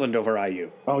have Maryland over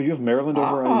IU. Oh, you have Maryland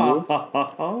over IU?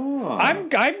 I'm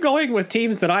going with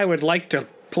teams that I would like to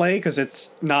play because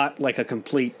it's not like a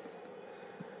complete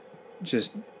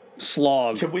just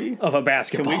slog of a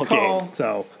basketball game.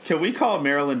 So can we call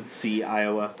Maryland C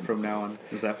Iowa from now on?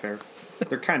 Is that fair?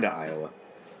 They're kind of Iowa,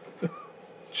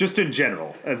 just in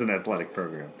general as an athletic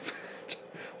program.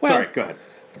 Well, Sorry, go ahead.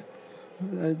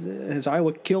 Has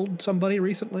Iowa killed somebody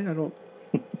recently? I don't.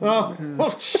 Oh,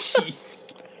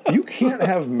 jeez. You can't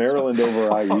have Maryland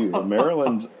over IU.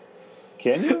 Maryland,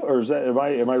 can you? Or is that am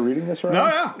I reading this right? No,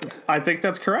 yeah, I think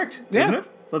that's correct. Yeah. Isn't it?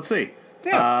 Let's see.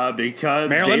 Yeah. Because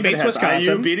Maryland David beats has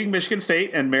Wisconsin. IU beating Michigan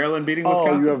State and Maryland beating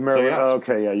Wisconsin. Oh, you have Maryland. So, yes.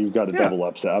 Okay, yeah, you've got a double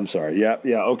upset. I'm sorry. Yeah,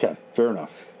 okay, fair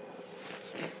enough.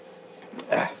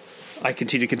 I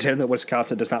continue to contend that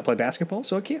Wisconsin does not play basketball,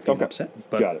 so it can't be an upset.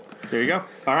 But Got it. There you go.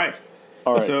 All right.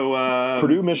 All right. So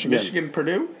Purdue, Michigan.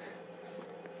 Purdue.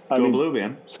 Go Blue,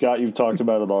 man. Scott, you've talked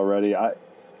about it already.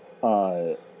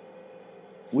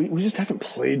 We just haven't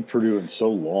played Purdue in so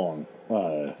long.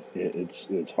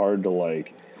 It's hard to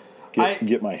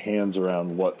get my hands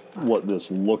around what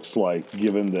this looks like,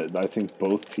 given that I think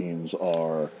both teams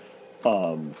are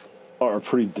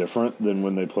pretty different than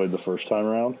when they played the first time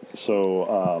around.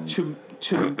 So To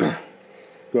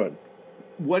go ahead.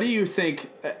 What do you think?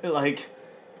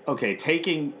 Okay,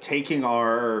 taking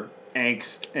our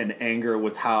angst and anger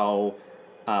with how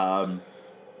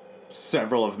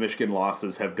several of Michigan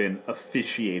losses have been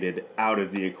officiated out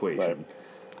of the equation. Right.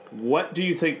 What do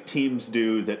you think teams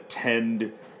do that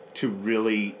tend to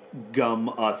really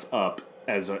gum us up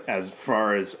as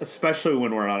far as, especially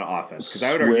when we're on offense? Because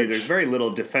I would argue there's very little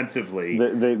defensively.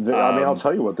 I'll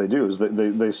tell you what they do is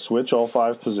they switch all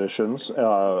 5 positions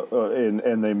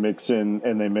and they mix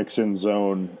in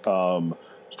zone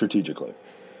strategically.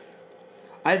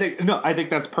 I think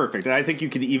that's perfect. And I think you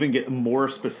can even get more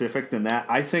specific than that.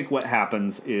 I think what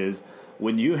happens is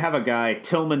when you have a guy,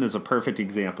 Tillman is a perfect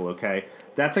example, okay?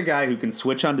 That's a guy who can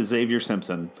switch on to Xavier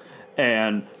Simpson.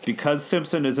 And because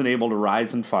Simpson isn't able to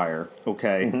rise and fire,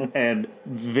 okay, and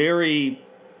very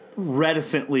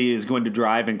reticently is going to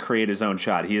drive and create his own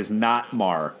shot. He is not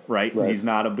Mar, right? He's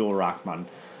not Abdul Rahman.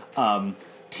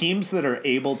 Teams that are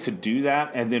able to do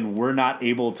that, and then we're not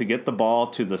able to get the ball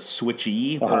to the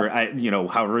switchee, or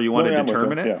however you want to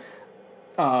determine it,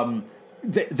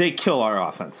 they kill our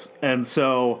offense. And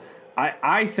so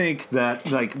I think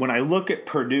that, like, when I look at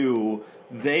Purdue,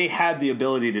 they had the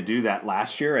ability to do that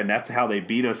last year, and that's how they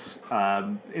beat us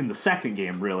in the second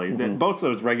game, really. Both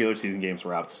those regular season games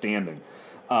were outstanding.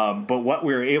 But what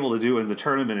we were able to do in the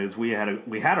tournament is we had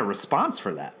a response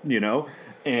for that,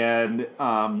 and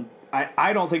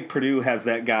I don't think Purdue has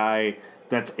that guy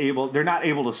that's able. They're not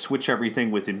able to switch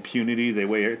everything with impunity the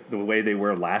way they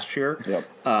were last year.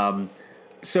 Yep.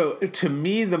 So to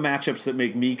me, the matchups that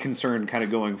make me concerned kind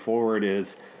of going forward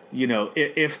is,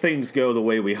 if things go the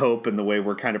way we hope and the way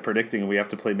we're kind of predicting, and we have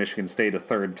to play Michigan State a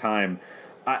third time,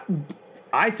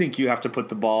 I think you have to put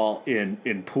the ball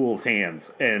in Poole's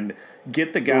hands and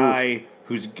get the guy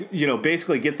who's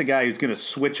basically get the guy who's going to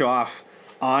switch off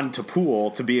onto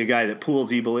Poole to be a guy that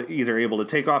Poole's either able to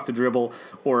take off the dribble,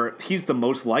 or he's the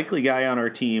most likely guy on our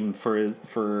team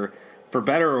for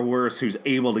better or worse who's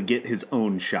able to get his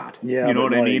own shot. Yeah, you know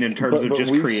what I mean in terms of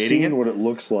just creating it. What it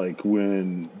looks like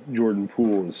when Jordan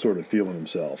Poole is sort of feeling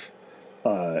himself,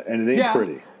 and it ain't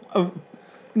pretty.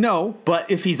 No,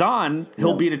 but if he's on,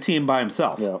 he'll beat a team by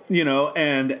himself. Yeah.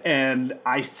 And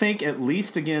I think at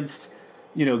least against,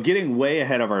 getting way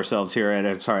ahead of ourselves here.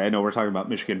 And sorry, I know we're talking about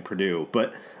Michigan Purdue,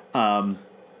 but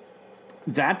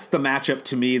that's the matchup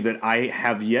to me that I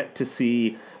have yet to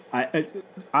see.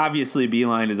 Obviously,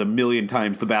 Beilein is a million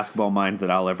times the basketball mind that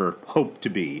I'll ever hope to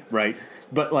be, right?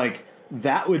 But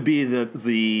that would be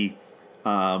the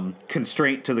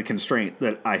constraint to the constraint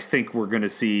that I think we're going to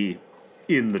see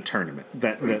in the tournament.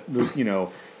 That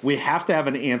we have to have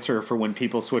an answer for when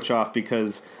people switch off,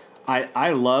 because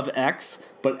I love X,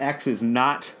 but X is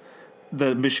not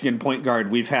the Michigan point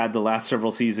guard we've had the last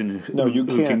several seasons. No, you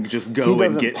can't. Who can just go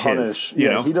and get punish,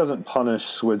 his. He doesn't punish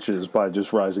switches by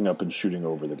just rising up and shooting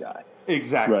over the guy.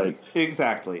 Exactly. Right.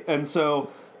 Exactly. And so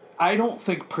I don't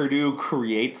think Purdue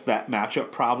creates that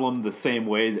matchup problem the same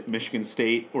way that Michigan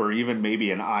State or even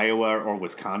maybe an Iowa or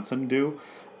Wisconsin do.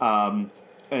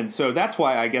 And so that's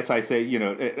why I guess I say,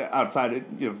 outside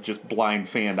of just blind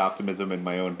fan optimism and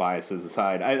my own biases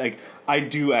aside, I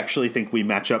do actually think we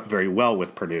match up very well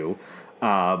with Purdue.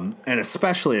 And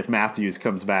especially if Matthews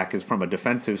comes back as from a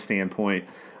defensive standpoint,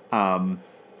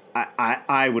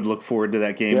 I would look forward to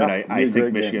that game, and I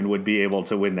think Michigan would be able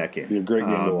to win that game. Be a great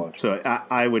game to watch. So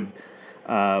I would,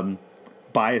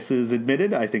 biases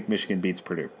admitted, I think Michigan beats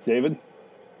Purdue. David?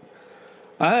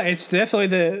 It's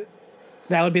definitely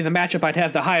that would be the matchup I'd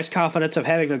have the highest confidence of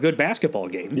having a good basketball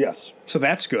game. Yes. So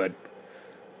that's good.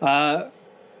 And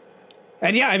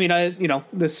yeah, I mean,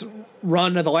 this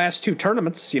run of the last 2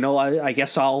 tournaments, I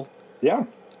guess I'll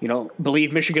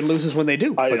believe Michigan loses when they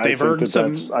do. But they've earned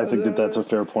some. I think that's a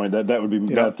fair point. That would be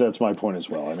that's my point as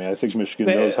well. I mean, I think Michigan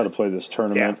knows how to play this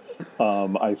tournament. Yeah.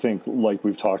 I think, like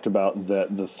we've talked about,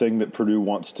 that the thing that Purdue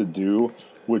wants to do,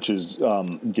 which is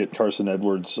get Carson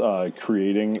Edwards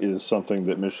creating, is something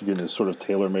that Michigan is sort of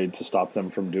tailor-made to stop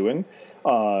them from doing.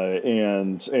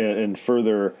 And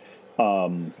further,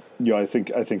 I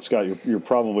think Scott, you're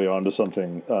probably onto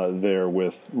something there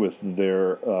with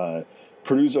their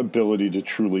Purdue's ability to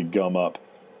truly gum up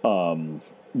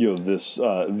this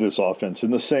offense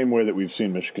in the same way that we've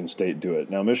seen Michigan State do it.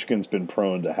 Now, Michigan's been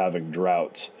prone to having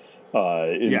droughts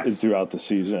throughout the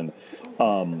season.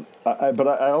 But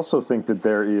I also think that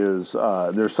there's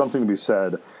something to be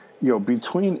said,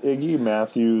 between Iggy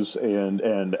Matthews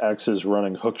and X's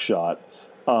running hook shot,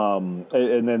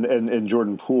 and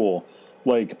Jordan Poole,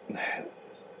 like.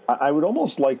 I would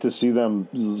almost like to see them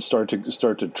start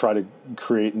to try to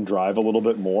create and drive a little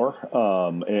bit more,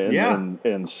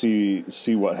 and see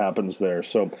what happens there.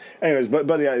 So, anyways,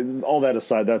 but yeah, all that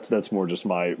aside, that's more just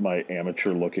my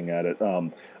amateur looking at it.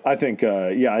 I think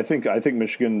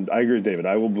Michigan. I agree with David.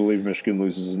 I will believe Michigan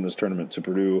loses in this tournament to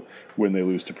Purdue when they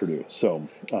lose to Purdue. So,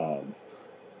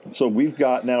 so we've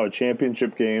got now a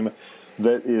championship game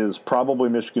that is probably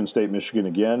Michigan State, Michigan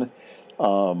again.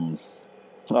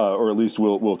 Or at least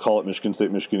we'll call it Michigan State,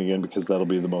 Michigan again, because that'll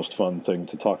be the most fun thing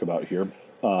to talk about here.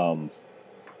 And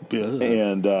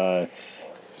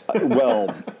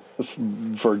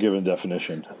for a given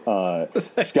definition,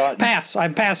 Scott. Pass.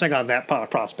 I'm passing on that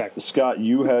prospect. Scott,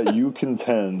 you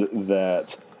contend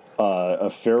that a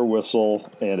fair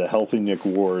whistle and a healthy Nick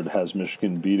Ward has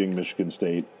Michigan beating Michigan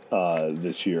State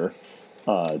this year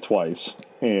twice,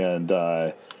 and.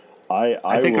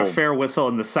 I think a fair whistle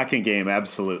in the second game,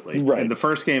 absolutely. Right. In the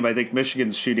first game, I think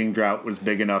Michigan's shooting drought was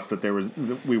big enough that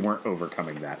we weren't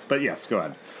overcoming that. But yes, go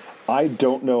ahead. I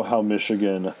don't know how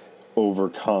Michigan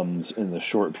overcomes in the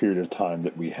short period of time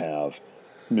that we have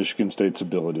Michigan State's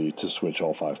ability to switch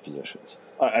all five positions.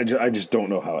 I just don't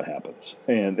know how it happens,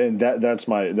 and that's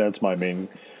my main.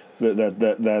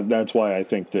 That's why I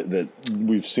think that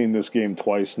we've seen this game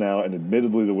twice now, and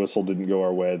admittedly the whistle didn't go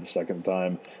our way the second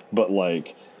time, but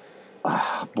like.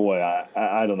 Boy,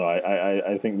 I don't know.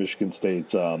 I think Michigan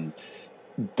State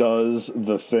does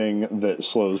the thing that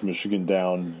slows Michigan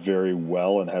down very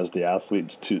well and has the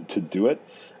athletes to do it.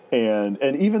 And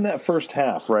even that first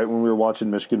half, right, when we were watching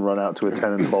Michigan run out to a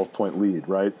 10 and 12 point lead,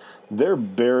 right, they're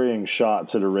burying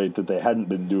shots at a rate that they hadn't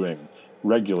been doing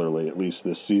regularly, at least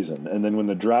this season. And then when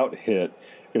the drought hit,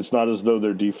 it's not as though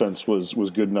their defense was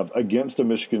good enough against a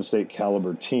Michigan State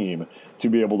caliber team to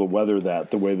be able to weather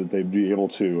that the way that they'd be able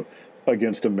to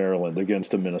against a Maryland,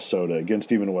 against a Minnesota,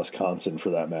 against even a Wisconsin for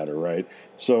that matter, right?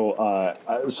 So,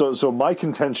 so my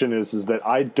contention is that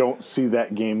I don't see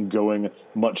that game going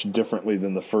much differently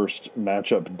than the first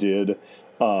matchup did,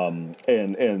 and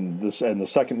the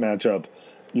second matchup.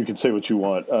 You can say what you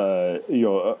want,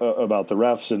 about the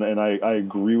refs, and I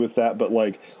agree with that. But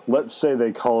like, let's say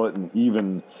they call it an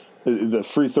even, the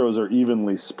free throws are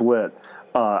evenly split.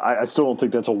 I still don't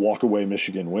think that's a walk-away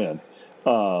Michigan win.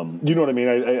 You know what I mean?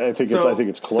 I think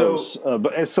it's close.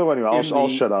 So anyway, I'll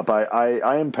shut up.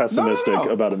 I am pessimistic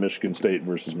about a Michigan State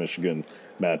versus Michigan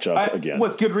matchup again.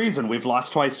 With good reason. We've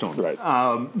lost twice to them. Right.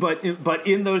 But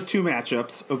in those two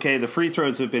matchups, okay, the free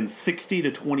throws have been 60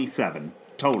 to 27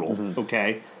 total. Mm-hmm.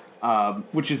 Okay,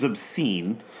 which is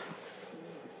obscene.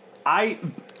 I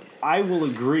will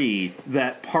agree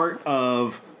that part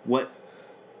of what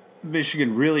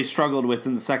Michigan really struggled with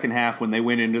in the second half when they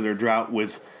went into their drought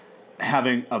was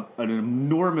having an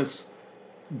enormous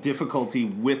difficulty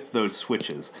with those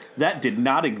switches. That did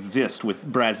not exist with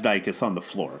Brazdeikis on the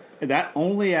floor. That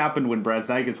only happened when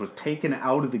Brazdeikis was taken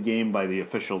out of the game by the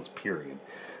officials, period.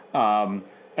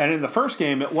 And in the first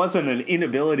game, it wasn't an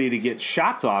inability to get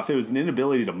shots off. It was an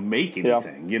inability to make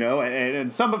anything, And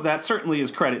some of that certainly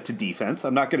is credit to defense.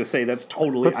 I'm not going to say that's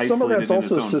totally isolated in its own vacuum.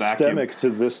 But some of that's also systemic to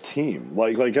this team.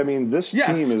 Like I mean, this team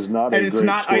is not a great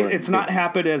scoring It's not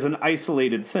happened as an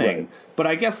isolated thing. Right. But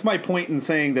I guess my point in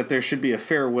saying that there should be a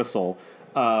fair whistle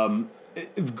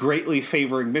greatly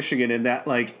favoring Michigan in that,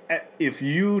 like, if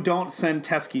you don't send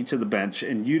Teskey to the bench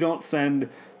and you don't send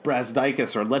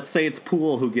Brazdeikis, or let's say it's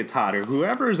Poole who gets hot, or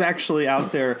whoever is actually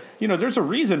out there, there's a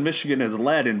reason Michigan has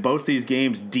led in both these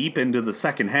games deep into the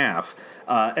second half,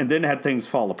 and then had things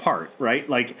fall apart, right?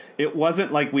 Like, it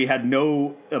wasn't like we had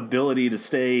no ability to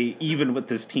stay even with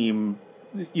this team,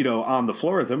 on the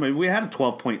floor with them. I mean, we had a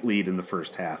 12-point lead in the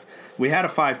first half. We had a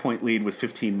 5-point lead with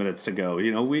 15 minutes to go.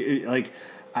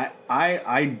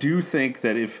 I do think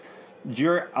that if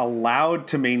you're allowed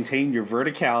to maintain your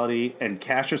verticality and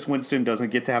Cassius Winston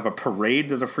doesn't get to have a parade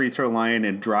to the free throw line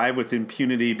and drive with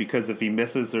impunity because if he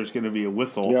misses, there's going to be a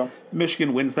whistle. Yeah.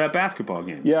 Michigan wins that basketball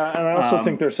game. Yeah, and I also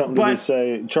think there's something to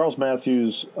say. Charles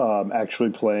Matthews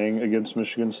actually playing against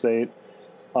Michigan State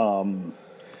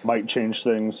might change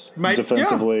things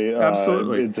defensively. Yeah,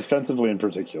 absolutely. Defensively in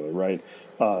particular, right?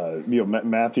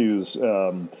 Matthews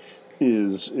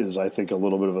is I think a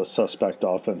little bit of a suspect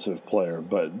offensive player,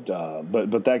 but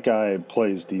that guy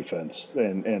plays defense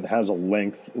and has a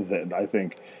length that I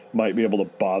think might be able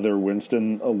to bother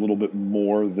Winston a little bit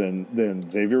more than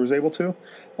Xavier was able to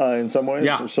in some ways.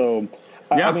 Yeah. So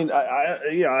I mean,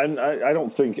 I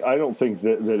don't think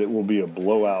that it will be a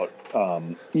blowout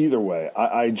Either way,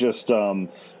 I just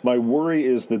my worry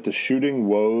is that the shooting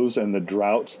woes and the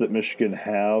droughts that Michigan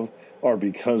have are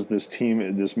because this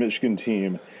Michigan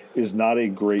team, is not a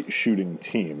great shooting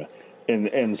team,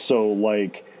 and so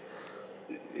like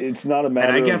it's not a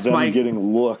matter of them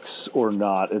getting looks or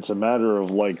not. It's a matter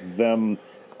of like them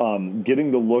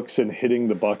getting the looks and hitting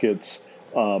the buckets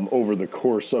over the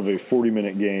course of a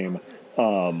 40-minute game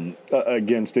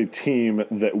against a team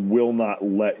that will not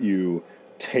let you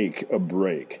take a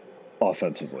break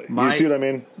offensively. You see what I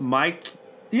mean? My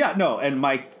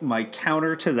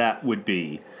counter to that would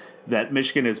be that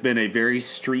Michigan has been a very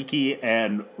streaky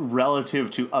and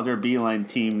relative to other Beeline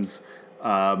teams,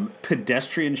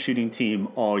 pedestrian shooting team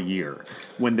all year.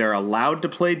 When they're allowed to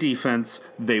play defense,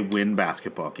 they win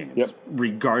basketball games,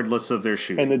 regardless of their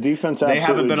shooting. And the defense, they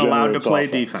haven't been allowed to play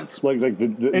defense.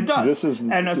 It does. This is,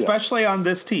 and especially on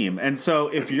this team. And so,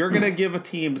 if you're going to give a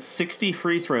team 60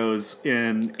 free throws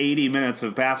in 80 minutes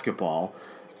of basketball,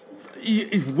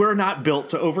 we're not built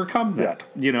to overcome that.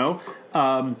 You know,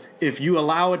 if you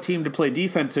allow a team to play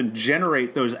defense and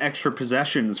generate those extra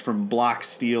possessions from blocks,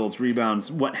 steals,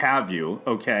 rebounds, what have you,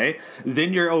 okay,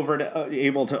 then you're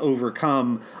able to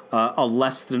overcome a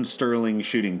less than sterling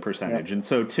shooting percentage. And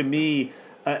so, to me,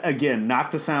 again,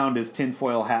 not to sound as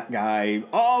tinfoil hat guy,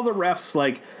 all the refs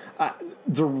like.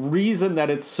 The reason that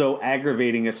it's so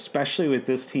aggravating, especially with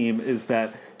this team, is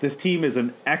that this team is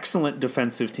an excellent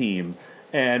defensive team.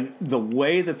 And the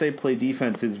way that they play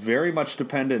defense is very much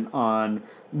dependent on,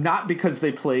 not because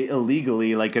they play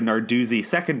illegally like a Narduzzi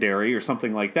secondary or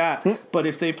something like that, but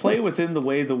if they play within the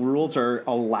way the rules are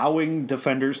allowing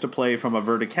defenders to play from a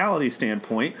verticality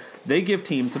standpoint, they give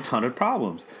teams a ton of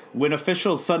problems. When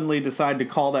officials suddenly decide to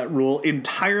call that rule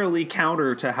entirely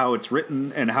counter to how it's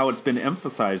written and how it's been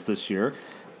emphasized this year,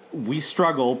 we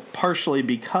struggle partially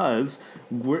because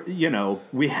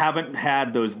we haven't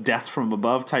had those death from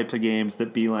above types of games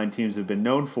that Beeline teams have been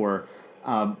known for,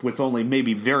 with only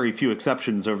maybe very few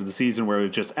exceptions over the season where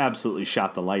we've just absolutely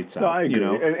shot the lights out. No, I agree.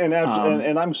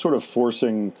 And I'm sort of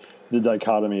forcing the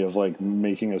dichotomy of like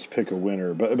making us pick a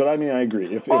winner, but I mean I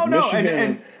agree.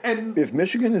 If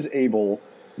Michigan is able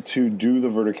to do the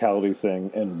verticality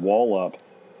thing and wall up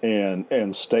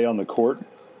and stay on the court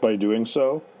by doing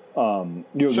so,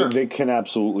 they can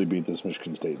absolutely beat this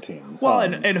Michigan State team. Well,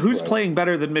 and who's playing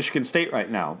better than Michigan State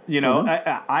right now? You know,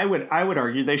 I would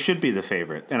argue they should be the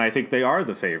favorite, and I think they are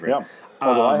the favorite. Yeah.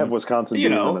 Although I have Wisconsin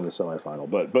beating them in the semifinal,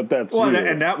 but that's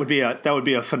and that would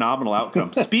be a phenomenal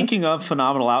outcome. Speaking of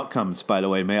phenomenal outcomes, by the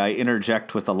way, may I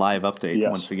interject with a live update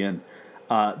once again?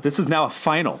 This is now a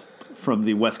final from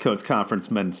the West Coast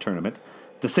Conference men's tournament.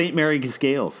 The St. Mary's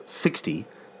Gales 60.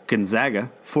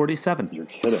 Gonzaga, 47. You're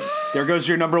kidding. There goes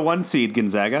your number 1 seed,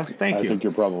 Gonzaga. Thank you. I think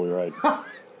you're probably right.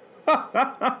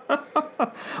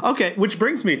 Okay, which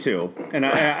brings me to, and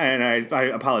I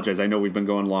apologize. I know we've been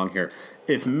going long here.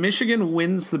 If Michigan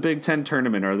wins the Big Ten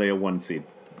tournament, are they a 1 seed?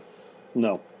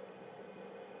 No.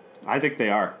 I think they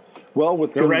are. Well,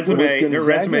 their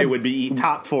resume would be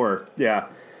top 4. Yeah.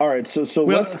 All right, so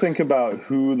let's think about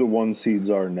who the 1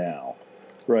 seeds are now.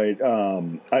 Right.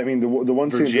 I mean, the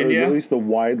 1 seeds, or at least the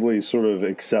widely sort of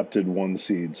accepted 1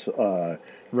 seeds, are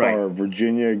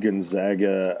Virginia,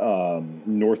 Gonzaga,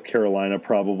 North Carolina,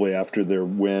 probably after their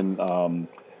win, and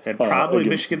probably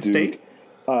Michigan Duke, State,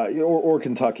 or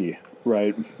Kentucky.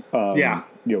 Right.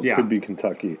 Could be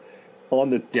Kentucky. On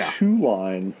the 2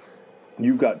 line,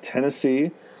 you've got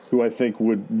Tennessee, who I think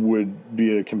would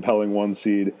be a compelling 1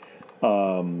 seed.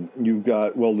 You've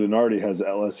got, Lunardi has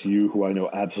LSU, who I know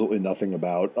absolutely nothing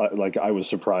about. I was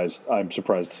surprised. I'm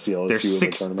surprised to see LSU in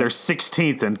the tournament. They're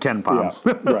 16th in KenPom.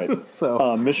 Yeah, right.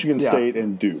 So Michigan State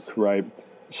and Duke, right?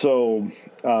 So,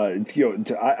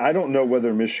 I don't know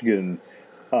whether Michigan,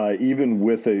 even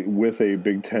with a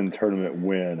Big Ten tournament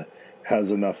win,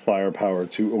 has enough firepower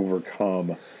to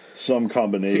overcome some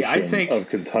combination of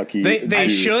Kentucky. They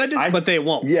should, but they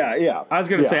won't. Yeah. I was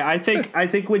going to say, I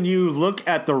think when you look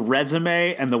at the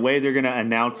resume and the way they're going to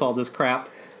announce all this crap,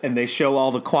 and they show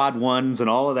all the quad ones and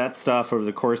all of that stuff over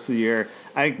the course of the year,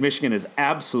 I think Michigan is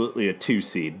absolutely a 2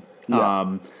 seed.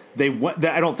 Yeah.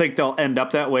 I don't think they'll end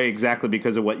up that way exactly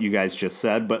because of what you guys just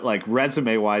said, but like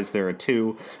resume-wise, they're a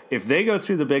 2. If they go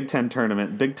through the Big Ten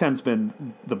tournament, Big Ten's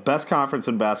been the best conference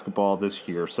in basketball this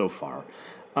year so far.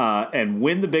 And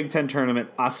win the Big Ten tournament,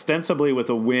 ostensibly with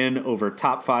a win over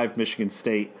top 5 Michigan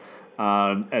State,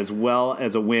 as well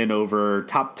as a win over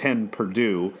top 10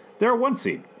 Purdue, they're a 1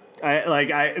 seed.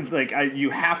 You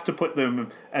have to put them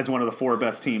as one of the 4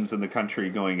 best teams in the country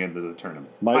going into the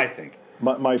tournament. I think.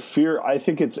 My fear, I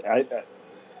think it's.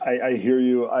 I hear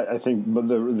you. I think, but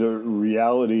the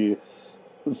reality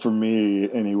for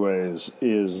me, anyways,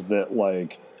 is that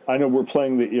like I know we're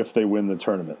playing the if they win the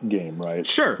tournament game, right?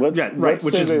 Sure, which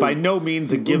is by no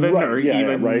means a given, right, or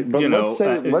even right. But you know.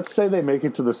 Let's say they make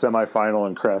it to the semifinal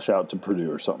and crash out to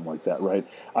Purdue or something like that, right?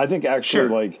 I think actually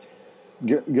like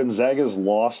Gonzaga's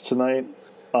loss tonight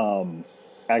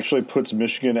actually puts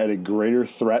Michigan at a greater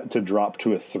threat to drop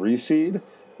to a 3 seed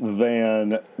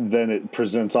than it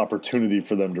presents opportunity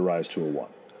for them to rise to a 1.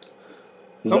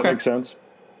 Does that make sense?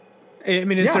 I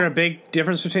mean, is there a big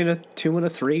difference between a 2 and a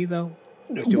 3 though?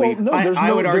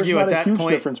 I would argue at that huge point,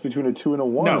 difference betwn a 2 and a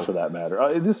 1 for that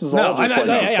matter. This is all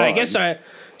just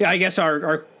I guess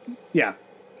our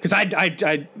because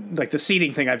I like the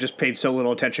seeding thing. I've just paid so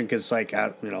little attention because like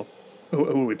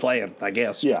who are we playing? I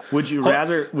guess. Yeah. Would you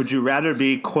rather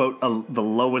be quote the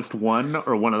lowest 1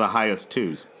 or one of the highest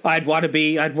 2s? I'd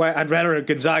rather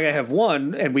Gonzaga have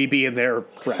 1 and we be in their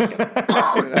bracket.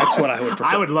 That's what I would prefer.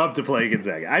 I would love to play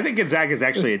Gonzaga. I think Gonzaga is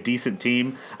actually a decent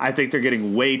team. I think they're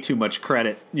getting way too much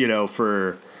credit,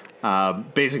 for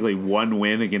basically 1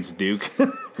 win against Duke.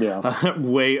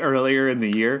 Way earlier in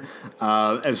the year.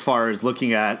 As far as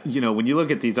looking at, when you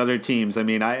look at these other teams, I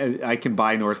mean, I can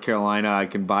buy North Carolina, I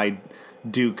can buy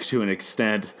Duke to an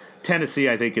extent. Tennessee,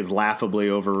 I think, is laughably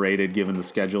overrated given the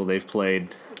schedule they've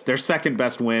played. Their second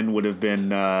best win would have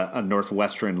been a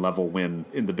Northwestern level win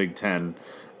in the Big Ten.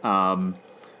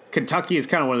 Kentucky is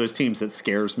kind of one of those teams that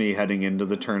scares me heading into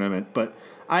the tournament, but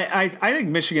I think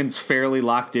Michigan's fairly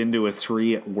locked into a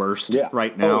 3 at worst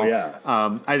right now. Oh, yeah.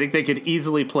 I think they could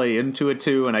easily play into a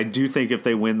 2, and I do think if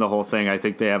they win the whole thing, I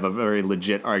think they have a very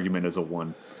legit argument as a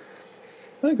 1.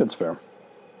 I think that's fair.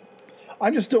 I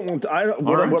just don't want.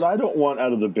 What I don't want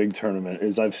out of the big tournament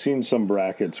is I've seen some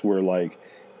brackets where like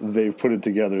they've put it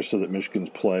together so that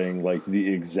Michigan's playing like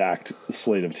the exact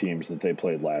slate of teams that they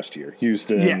played last year,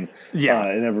 Houston, and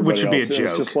everybody which would else. Be a joke.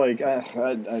 It's just like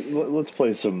let's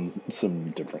play some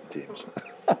different teams.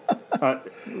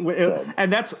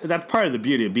 And that's part of the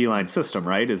beauty of Beeline's system,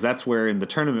 right? Is that's where in the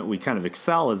tournament we kind of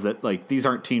excel. Is that like these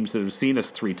aren't teams that have seen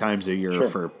us 3 times a year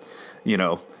for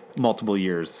multiple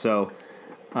years. So.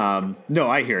 No,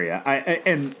 I hear you.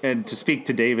 And to speak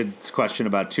to David's question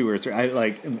about 2 or 3,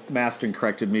 Maston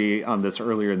corrected me on this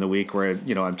earlier in the week where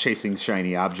I'm chasing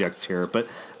shiny objects here, but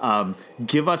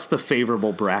give us the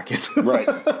favorable bracket. Right.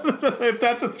 If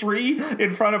that's a 3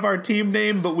 in front of our team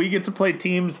name, but we get to play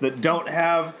teams that don't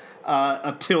have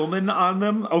a Tillman on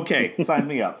them, okay, sign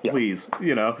me up, please.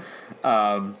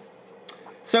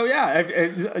 So,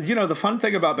 the fun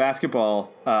thing about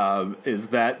basketball is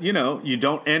that, you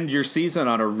don't end your season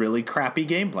on a really crappy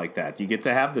game like that. You get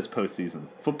to have this postseason.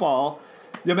 Football,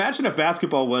 imagine if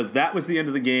basketball was the end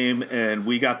of the game and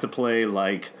we got to play,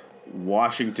 like,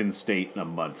 Washington State in a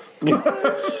month.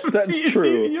 That's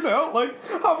true.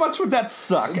 How much would that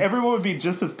suck? Everyone would be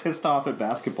just as pissed off at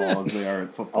basketball as they are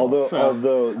at football.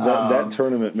 Although that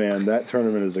tournament, man,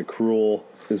 is a cruel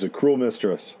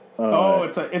mistress.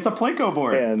 It's a Plinko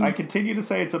board. And I continue to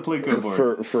say it's a Plinko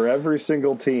board. For every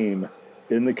single team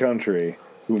in the country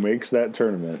who makes that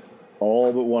tournament,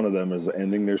 all but one of them is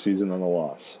ending their season on a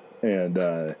loss. And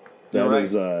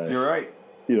you're right.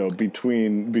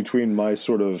 Between my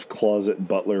sort of closet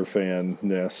Butler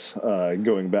fan-ness,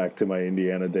 going back to my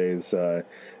Indiana days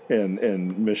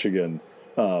and Michigan,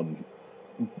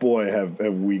 boy, have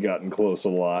we gotten close a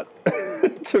lot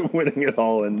to winning it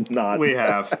all and not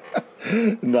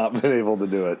been able to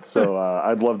do it. So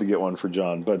I'd love to get one for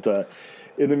John. But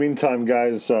in the meantime,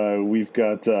 guys, we've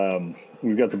got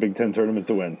the Big Ten tournament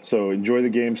to win. So enjoy the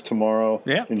games tomorrow.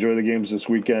 Yeah. Enjoy the games this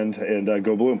weekend, and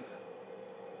go Blue.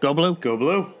 Go Blue. Go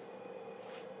Blue.